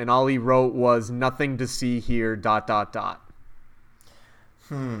behind him, and all he wrote was "Nothing to see here." ...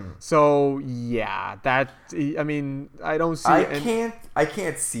 So yeah, I don't see. I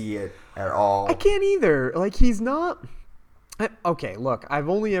can't see it at all. I can't either. Like, he's not. Okay, look, I've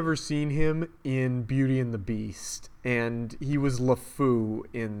only ever seen him in Beauty and the Beast, and he was LeFou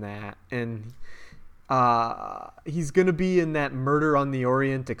in that, and he's gonna be in that Murder on the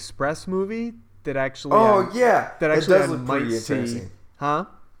Orient Express movie that actually. That actually does I look might pretty see. interesting. Huh?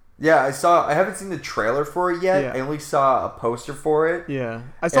 Yeah, I haven't seen the trailer for it yet. Yeah. I only saw a poster for it. Yeah,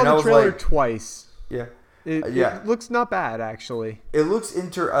 I saw And I the was trailer like- twice. Yeah. It looks not bad, actually. It looks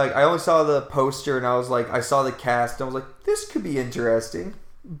I only saw the poster, and I was like, I saw the cast, and I was like, this could be interesting.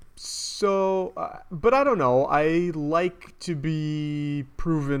 So, but I don't know. I like to be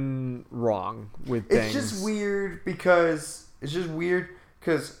proven wrong with things. It's just weird because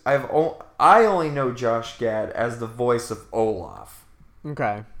I only know Josh Gad as the voice of Olaf,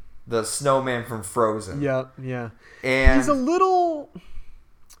 Okay. the snowman from Frozen. Yeah. And He's a little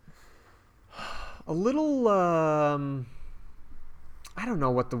I don't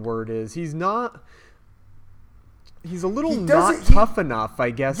know what the word is. He's a little not tough enough,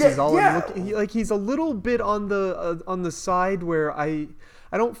 I guess. Yeah, is all yeah. I'm looking. He's a little bit on the side where I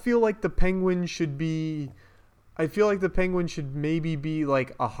don't feel like the Penguin should be. I feel like the Penguin should maybe be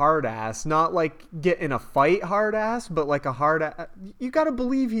like a hard ass, not like get in a fight hard ass, but like a hard ass. You got to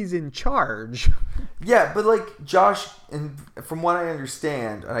believe he's in charge. Yeah, but like Josh, and from what I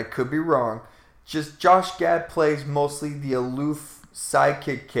understand, and I could be wrong, just Josh Gad plays mostly the aloof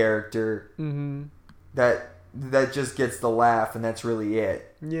sidekick character that just gets the laugh, and that's really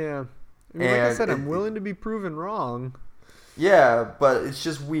it. Yeah. Like I said, I'm willing to be proven wrong. Yeah, but it's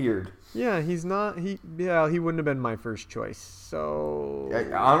just weird. Yeah, he's not. He wouldn't have been my first choice. So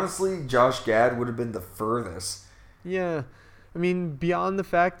Honestly, Josh Gad would have been the furthest. yeah, I mean, beyond the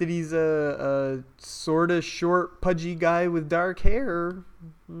fact that he's a sort of short, pudgy guy with dark hair,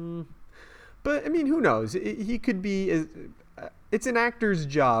 but I mean, who knows? He could be. It's an actor's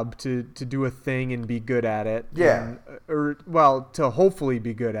job to do a thing and be good at it. Yeah. To hopefully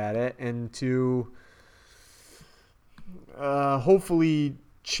be good at it, and to hopefully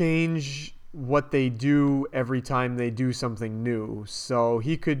change what they do every time they do something new. So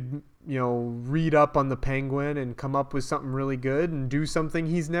he could, read up on the Penguin and come up with something really good and do something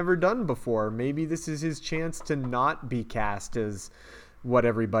he's never done before. Maybe this is his chance to not be cast as what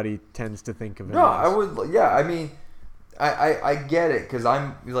everybody tends to think of him as. I mean, I get it, because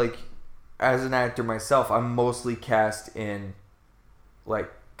I'm like, as an actor myself, I'm mostly cast in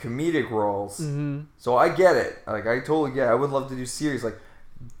like comedic roles. Mm-hmm. So I get it. Like, I totally get it. I would love to do series like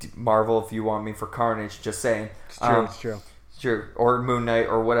Marvel, if you want me for Carnage, just saying. It's true. It's true. Sure, or Moon Knight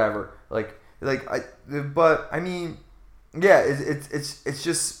or whatever. But I mean, yeah, it's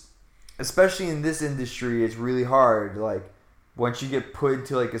just, especially in this industry, it's really hard. Like, once you get put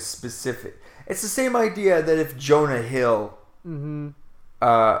into like a specific, it's the same idea that if Jonah Hill was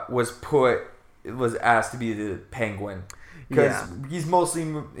asked to be the Penguin, because he's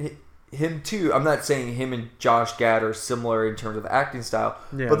mostly him too. I'm not saying him and Josh Gad are similar in terms of acting style,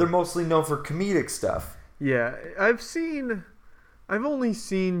 but they're mostly known for comedic stuff. Yeah, I've only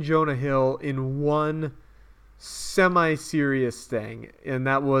seen Jonah Hill in one semi-serious thing, and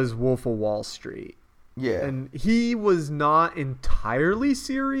that was Wolf of Wall Street. Yeah. And he was not entirely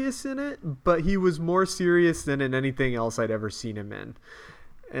serious in it, but he was more serious than in anything else I'd ever seen him in.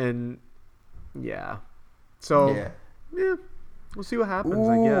 And yeah. So yeah, we'll see what happens,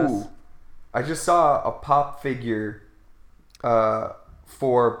 I guess. I just saw a pop figure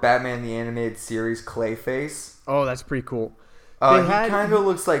for Batman the Animated Series Clayface. Oh, that's pretty cool. He kind of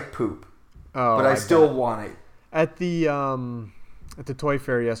looks like poop, but I still want it. At the toy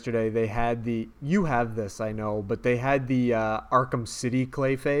fair yesterday, they had you have this, I know, but they had the Arkham City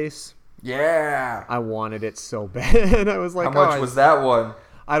Clayface. Yeah. I wanted it so bad. I was like, how much was that one?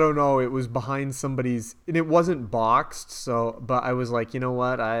 I don't know. It was behind somebody's, and it wasn't boxed. But I was like, you know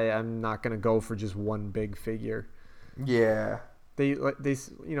what? I'm not gonna go for just one big figure. Yeah. They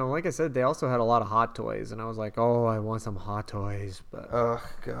like I said, they also had a lot of Hot Toys, and I was like, oh, I want some Hot Toys. But oh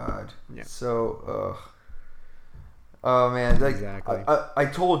God. Yeah. So oh man. Like, exactly. I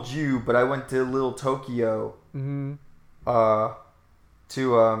told you, but I went to Little Tokyo. Mm-hmm.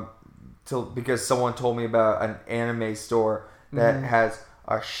 To because someone told me about an anime store that has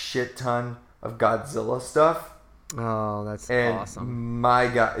a shit ton of Godzilla stuff. Oh, that's and awesome. My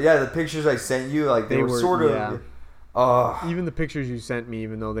God. Yeah, the pictures I sent you, like they were sort of... Yeah. Even the pictures you sent me,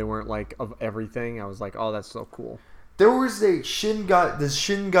 even though they weren't like of everything, I was like, oh, that's so cool. There was the Shin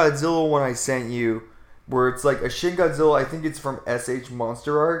Godzilla one I sent you, where it's like a Shin Godzilla, I think it's from SH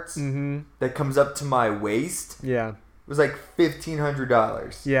Monster Arts, that comes up to my waist. Yeah. It was like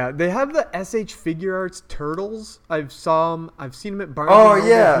 $1,500. Yeah, they have the SH Figure Arts Turtles. I've seen them at Barnes &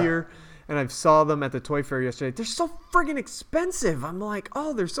 Noble here, and I've saw them at the Toy Fair yesterday. They're so friggin' expensive. I'm like,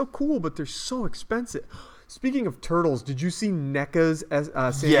 oh, they're so cool, but they're so expensive. Speaking of turtles, did you see NECA's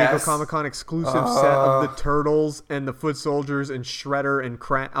San Diego Comic-Con exclusive set of the Turtles and the Foot Soldiers and Shredder and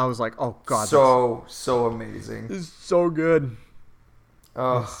Krang? I was like, oh, God. So amazing. This is so good.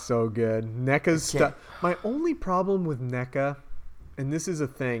 Oh, so good. NECA's stuff. My only problem with NECA, and this is a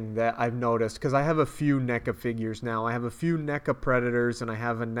thing that I've noticed, because I have a few NECA figures now. I have a few NECA Predators, and I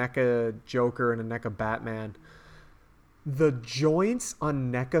have a NECA Joker and a NECA Batman. The joints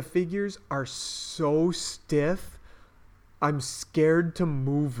on NECA figures are so stiff. I'm scared to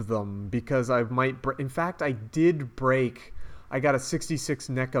move them because I might break. In fact, I did break. I got a 66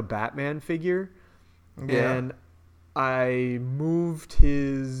 NECA Batman figure, and I moved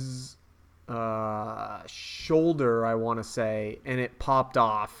his shoulder, I want to say, and it popped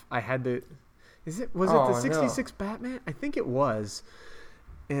off. I had to. Was it the 66 Batman? I think it was.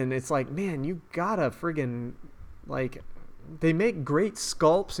 And it's like, man, you gotta friggin' like. They make great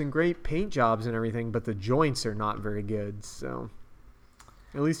sculpts and great paint jobs and everything, but the joints are not very good. So,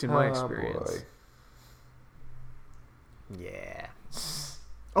 at least in my experience. Boy. Yeah.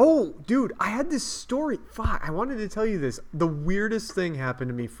 Oh, dude, I had this story. Fuck, I wanted to tell you this. The weirdest thing happened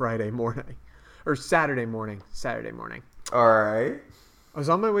to me Friday morning. Or Saturday morning. All right. I was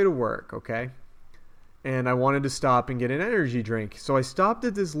on my way to work, okay? And I wanted to stop and get an energy drink. So I stopped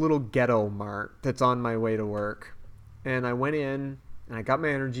at this little ghetto mart that's on my way to work. And I went in, and I got my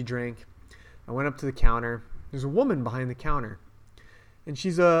energy drink. I went up to the counter. There's a woman behind the counter. And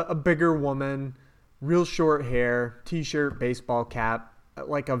she's a bigger woman, real short hair, t-shirt, baseball cap,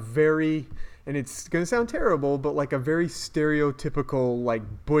 like a very, and it's going to sound terrible, but like a very stereotypical, like,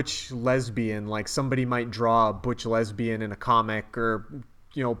 butch lesbian. Like somebody might draw a butch lesbian in a comic or,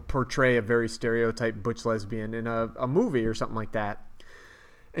 you know, portray a very stereotyped butch lesbian in a movie or something like that.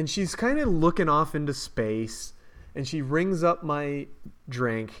 And she's kind of looking off into space. And she rings up my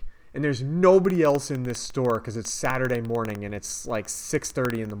drink, and there's nobody else in this store because it's Saturday morning, and it's like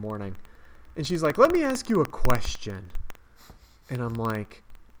 6:30 in the morning. And she's like, let me ask you a question. And I'm like,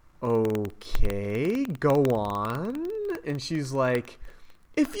 okay, go on. And she's like,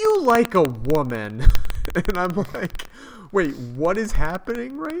 if you like a woman, and I'm like, wait, what is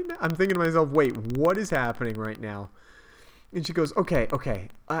happening right now? I'm thinking to myself, wait, what is happening right now? And she goes, okay.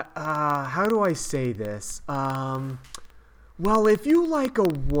 How do I say this? Well, if you like a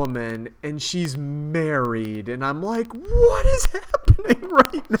woman and she's married, and I'm like, what is happening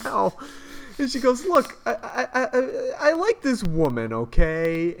right now? And she goes, look, I like this woman,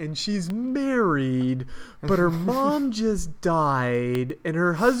 okay? And she's married, but her mom just died, and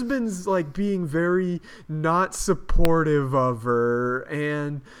her husband's like being very not supportive of her,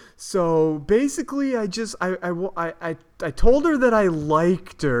 and so basically I told her that I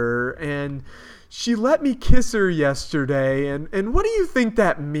liked her, and she let me kiss her yesterday, and what do you think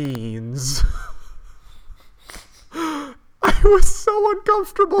that means? I was so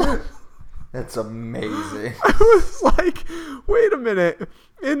uncomfortable. That's amazing. I was like, wait a minute.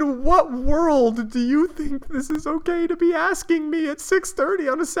 In what world do you think this is okay to be asking me at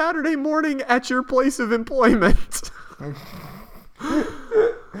 6:30 on a Saturday morning at your place of employment?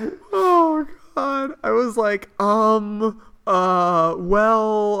 Oh, God. I was like,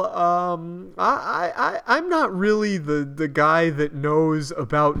 I'm not really the guy that knows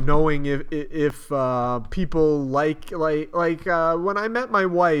about knowing if people like when I met my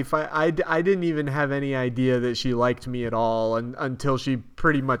wife, I didn't even have any idea that she liked me at all until she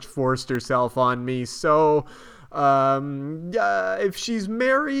pretty much forced herself on me. So if she's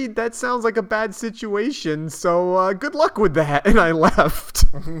married, that sounds like a bad situation. So good luck with that. And I left.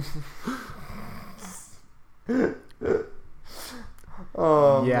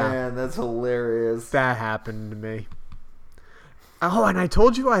 Oh, yeah. Man, that's hilarious. That happened to me. Oh, and I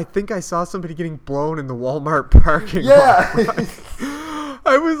told you I think I saw somebody getting blown in the Walmart parking lot.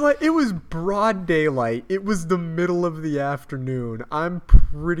 I was like, it was broad daylight. It was the middle of the afternoon. I'm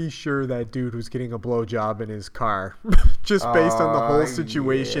pretty sure that dude was getting a blowjob in his car. Just based on the whole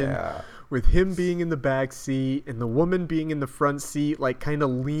situation. Yeah. With him being in the back seat and the woman being in the front seat, like kind of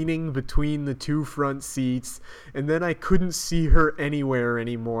leaning between the two front seats, and then I couldn't see her anywhere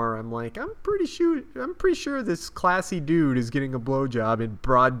anymore. I'm like, I'm pretty sure this classy dude is getting a blowjob in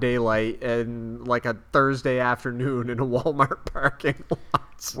broad daylight and like a Thursday afternoon in a Walmart parking lot.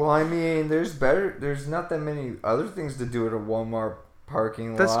 Well, I mean, there's not that many other things to do at a Walmart parking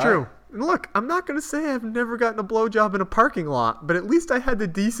lot. That's true. And look, I'm not going to say I've never gotten a blowjob in a parking lot, but at least I had the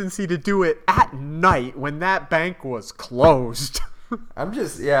decency to do it at night when that bank was closed.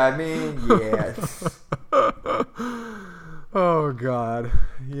 Yeah. Oh, God.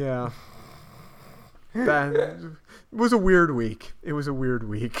 Yeah. That was a weird week. It was a weird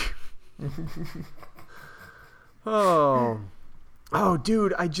week. Oh,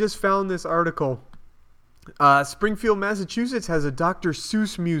 dude, I just found this article. Springfield, Massachusetts has a Dr.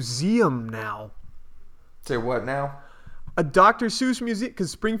 Seuss museum now. Say what now? A Dr. Seuss museum, because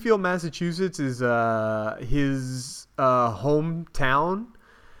Springfield, Massachusetts is his hometown,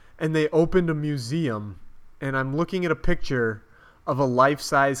 and they opened a museum. And I'm looking at a picture of a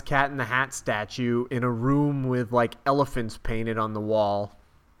life-size Cat in the Hat statue in a room with like elephants painted on the wall.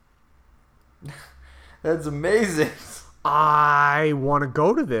 That's amazing. I want to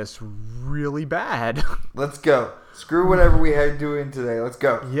go to this really bad. Let's go. Screw whatever we had doing today. Let's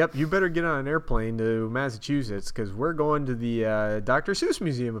go. Yep, you better get on an airplane to Massachusetts because we're going to the Dr. Seuss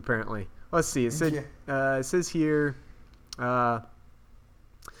Museum, apparently. Let's see. It says here the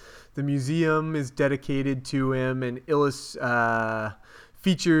museum is dedicated to him and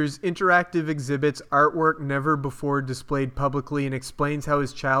features interactive exhibits, artwork never before displayed publicly, and explains how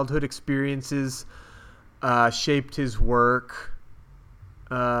his childhood experiences shaped his work.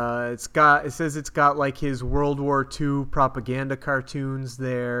 It says it's got like his World War II propaganda cartoons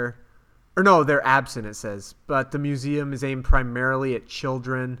there. Or no, they're absent, it says. But the museum is aimed primarily at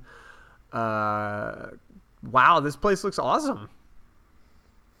children. Wow, this place looks awesome.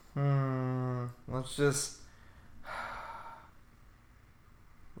 Let's just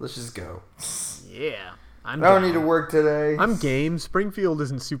go. Yeah. I don't need to work today. I'm game. Springfield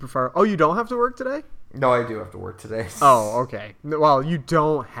isn't super far. Oh, you don't have to work today? No, I do have to work today. Oh, okay. Well, you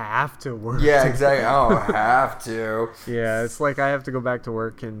don't have to work. Yeah, exactly. I don't have to. Yeah, it's like I have to go back to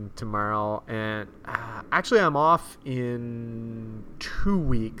work tomorrow. And actually, I'm off in 2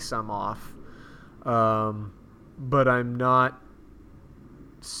 weeks. I'm off. But I'm not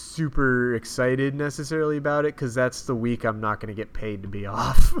super excited necessarily about it because that's the week I'm not going to get paid to be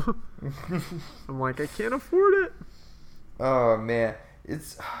off. I'm like, I can't afford it. Oh, man.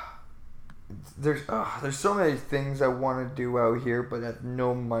 There's so many things I want to do out here, but I have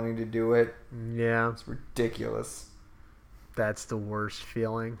no money to do it. Yeah. It's ridiculous. That's the worst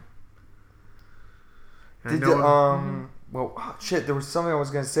feeling. Well, shit, there was something I was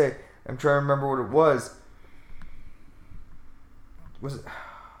going to say. I'm trying to remember what it was. Was it?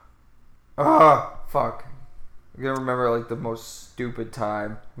 Fuck. I'm going to remember, like, the most stupid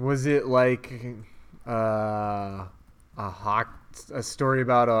time. Was it, like, a story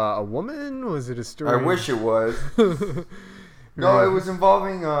about a woman? Was it a story? I wish it was. No, it was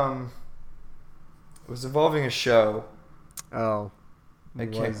involving a show. Oh.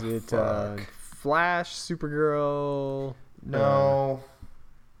 Was it Flash, Supergirl? No.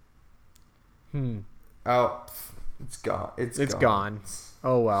 Oh, it's gone. It's gone.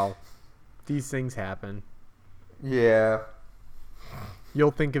 Oh well. These things happen. Yeah.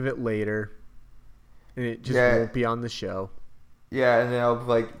 You'll think of it later. And it just won't be on the show. Yeah, and then I'll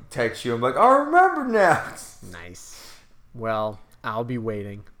like text you. I'm like, I remember now. Nice. Well, I'll be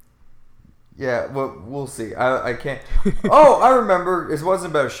waiting. Yeah, well, we'll see. I can't. Oh, I remember. It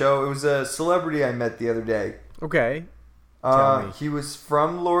wasn't about a show. It was a celebrity I met the other day. Okay. Tell me. He was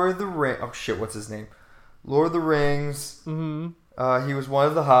from Lord of the Rings. Oh shit, what's his name? Lord of the Rings. Mm-hmm. He was one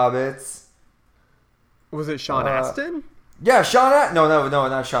of the Hobbits. Was it Sean Astin? Yeah, Sean. No,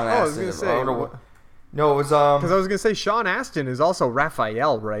 not Sean Astin. I was gonna say. I don't know what. No, it was Because I was gonna say Sean Astin is also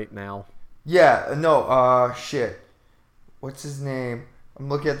Raphael right now. Yeah, no. Shit. What's his name? I'm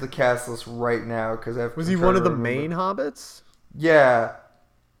looking at the cast list right now because I've. Was he one of the main hobbits? Yeah.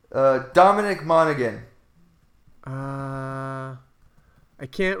 Dominic Monaghan. I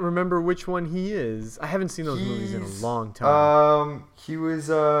can't remember which one he is. I haven't seen those movies in a long time. He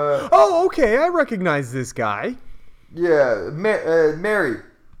was. Oh, okay. I recognize this guy. Yeah, Mary.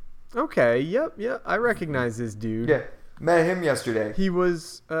 Okay. Yep. I recognize this dude. Yeah, met him yesterday. He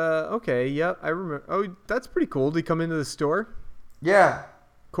was. Okay. Yep. I remember. Oh, that's pretty cool. Did he come into the store? Yeah.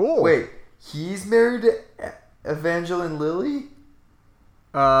 Cool. Wait, he's married to Evangeline Lilly?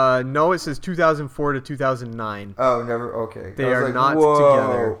 No, it says 2004 to 2009. Oh, never. Okay. They are like, not whoa.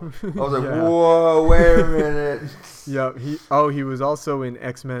 together. I was like, Yeah. whoa, wait a minute. Yeah. He was also in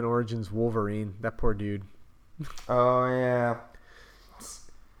X-Men Origins Wolverine. That poor dude. Oh yeah.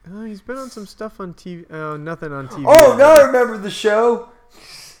 Oh, he's been on some stuff on TV. Nothing on TV. Oh, now I remember the show.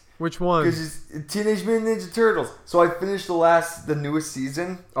 Which one? Because it's Teenage Mutant Ninja Turtles. So I finished the newest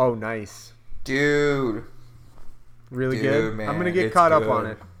season. Oh, nice. Dude. Really Dude, good? man, I'm going to get caught up on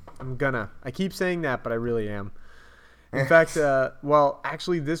it. I keep saying that, but I really am. In fact,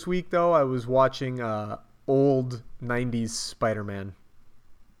 actually this week, though, I was watching old 90s Spider-Man.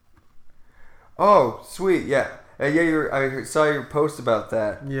 Oh, sweet. Yeah. I saw your post about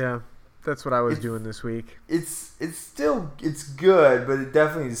that. Yeah. That's what I was doing this week. It's good, but it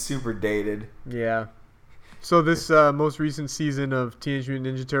definitely is super dated. Yeah. So this most recent season of Teenage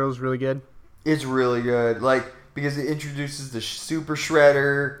Mutant Ninja Turtles is really good? It's really good. Because it introduces the Super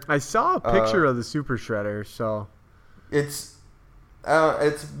Shredder. I saw a picture of the Super Shredder, so it's dark.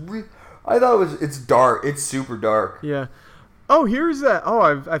 It's super dark. Yeah. Oh, here's that.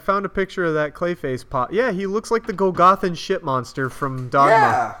 Oh, I found a picture of that Clayface pop. Yeah, he looks like the Golgothan ship monster from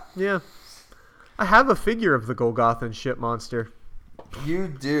Dogma. Yeah. I have a figure of the Golgothan ship monster. You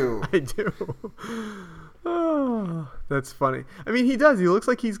do. I do. Oh, that's funny. I mean, he does. He looks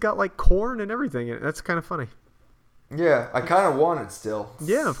like he's got like corn and everything in it. That's kind of funny. Yeah, I kind of want it still.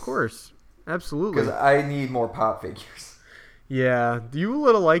 Yeah, of course. Absolutely. Because I need more pop figures. Yeah, you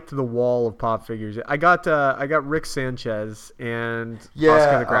would have liked the wall of pop figures. I got Rick Sanchez and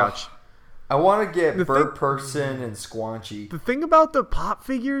Oscar the Grouch. I want to get Bird Person and Squanchy. The thing about the pop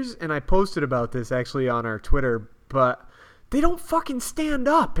figures, and I posted about this actually on our Twitter, but they don't fucking stand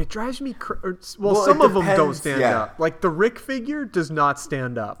up. It drives me well, some of them don't stand up. Like the Rick figure does not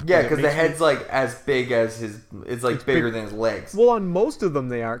stand up. Yeah, because the head's like as big as his. It's like bigger than his legs. Well, on most of them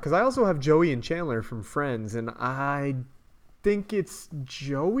they are. Because I also have Joey and Chandler from Friends, and I think it's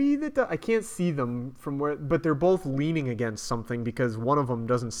Joey that I can't see them from where, but they're both leaning against something because one of them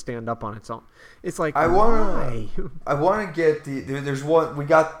doesn't stand up on its own. It's like I want to get there's one we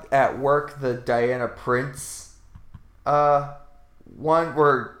got at work, the Diana Prince one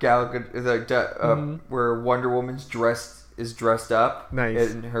where where Wonder Woman's dressed up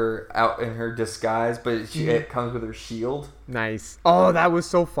in her disguise, but it comes with her shield. Nice. Oh, that was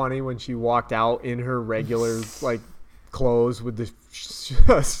so funny when she walked out in her regular like clothes with the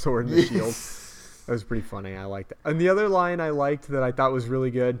sword and the shield. That was pretty funny. I liked it. And the other line I liked that I thought was really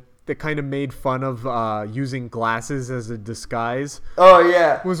good, that kind of made fun of using glasses as a disguise. Oh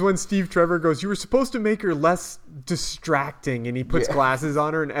yeah, was when Steve Trevor goes, "You were supposed to make her less distracting," and he puts glasses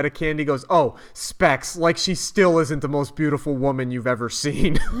on her, and Etta Candy goes, "Oh, specs, like she still isn't the most beautiful woman you've ever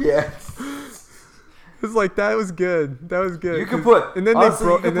seen." Yes. It's like that was good. That was good. You can put and then honestly, they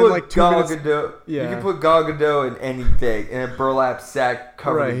broke and then like 2 minutes. You can put Gal Gadot in anything in a burlap sack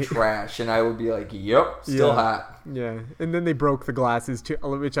covered in trash, and I would be like, "Yep, still hot." Yeah, and then they broke the glasses too,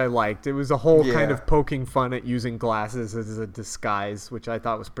 which I liked. It was a whole kind of poking fun at using glasses as a disguise, which I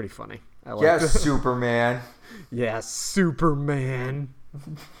thought was pretty funny. I liked it. Superman. Yeah, Superman.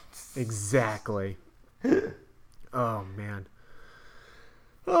 Exactly. Oh man.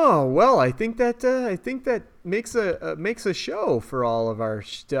 Oh well, I think that makes a show for all of our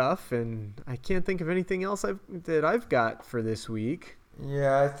stuff, and I can't think of anything else that I've got for this week.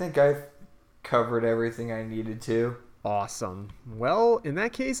 Yeah, I think I've covered everything I needed to. Awesome. Well, in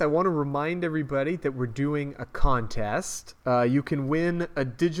that case, I want to remind everybody that we're doing a contest. You can win a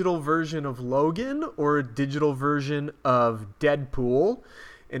digital version of Logan or a digital version of Deadpool,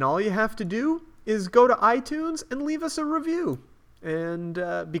 and all you have to do is go to iTunes and leave us a review. And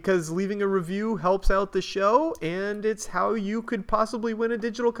because leaving a review helps out the show, and it's how you could possibly win a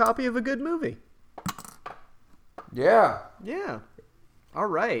digital copy of a good movie. Yeah. Yeah. All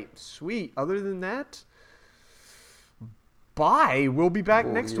right. Sweet. Other than that, bye. We'll be back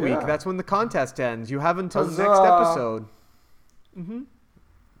next week. That's when the contest ends. You have until the next episode.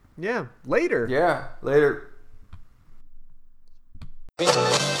 Yeah, later. Yeah, later.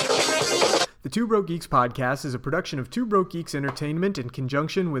 The Two Broke Geeks podcast is a production of Two Broke Geeks Entertainment in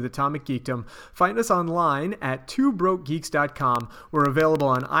conjunction with Atomic Geekdom. Find us online at twobrokegeeks.com. We're available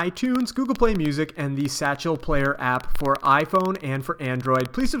on iTunes, Google Play Music, and the Satchel Player app for iPhone and for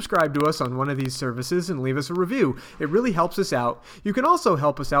Android. Please subscribe to us on one of these services and leave us a review. It really helps us out. You can also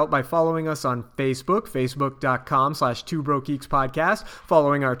help us out by following us on Facebook, facebook.com/twobrokegeekspodcast,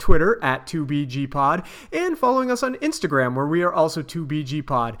 following our Twitter at 2BGPod, and following us on Instagram, where we are also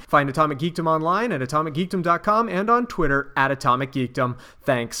 2BGPod. Find Atomic Geekdom online at atomicgeekdom.com and on Twitter at Atomic Geekdom.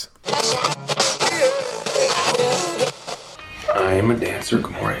 Thanks. I'm a dancer,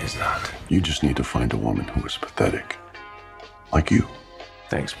 Gamora is not. You just need to find a woman who is pathetic. Like you.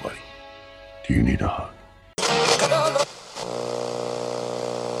 Thanks, buddy. Do you need a hug?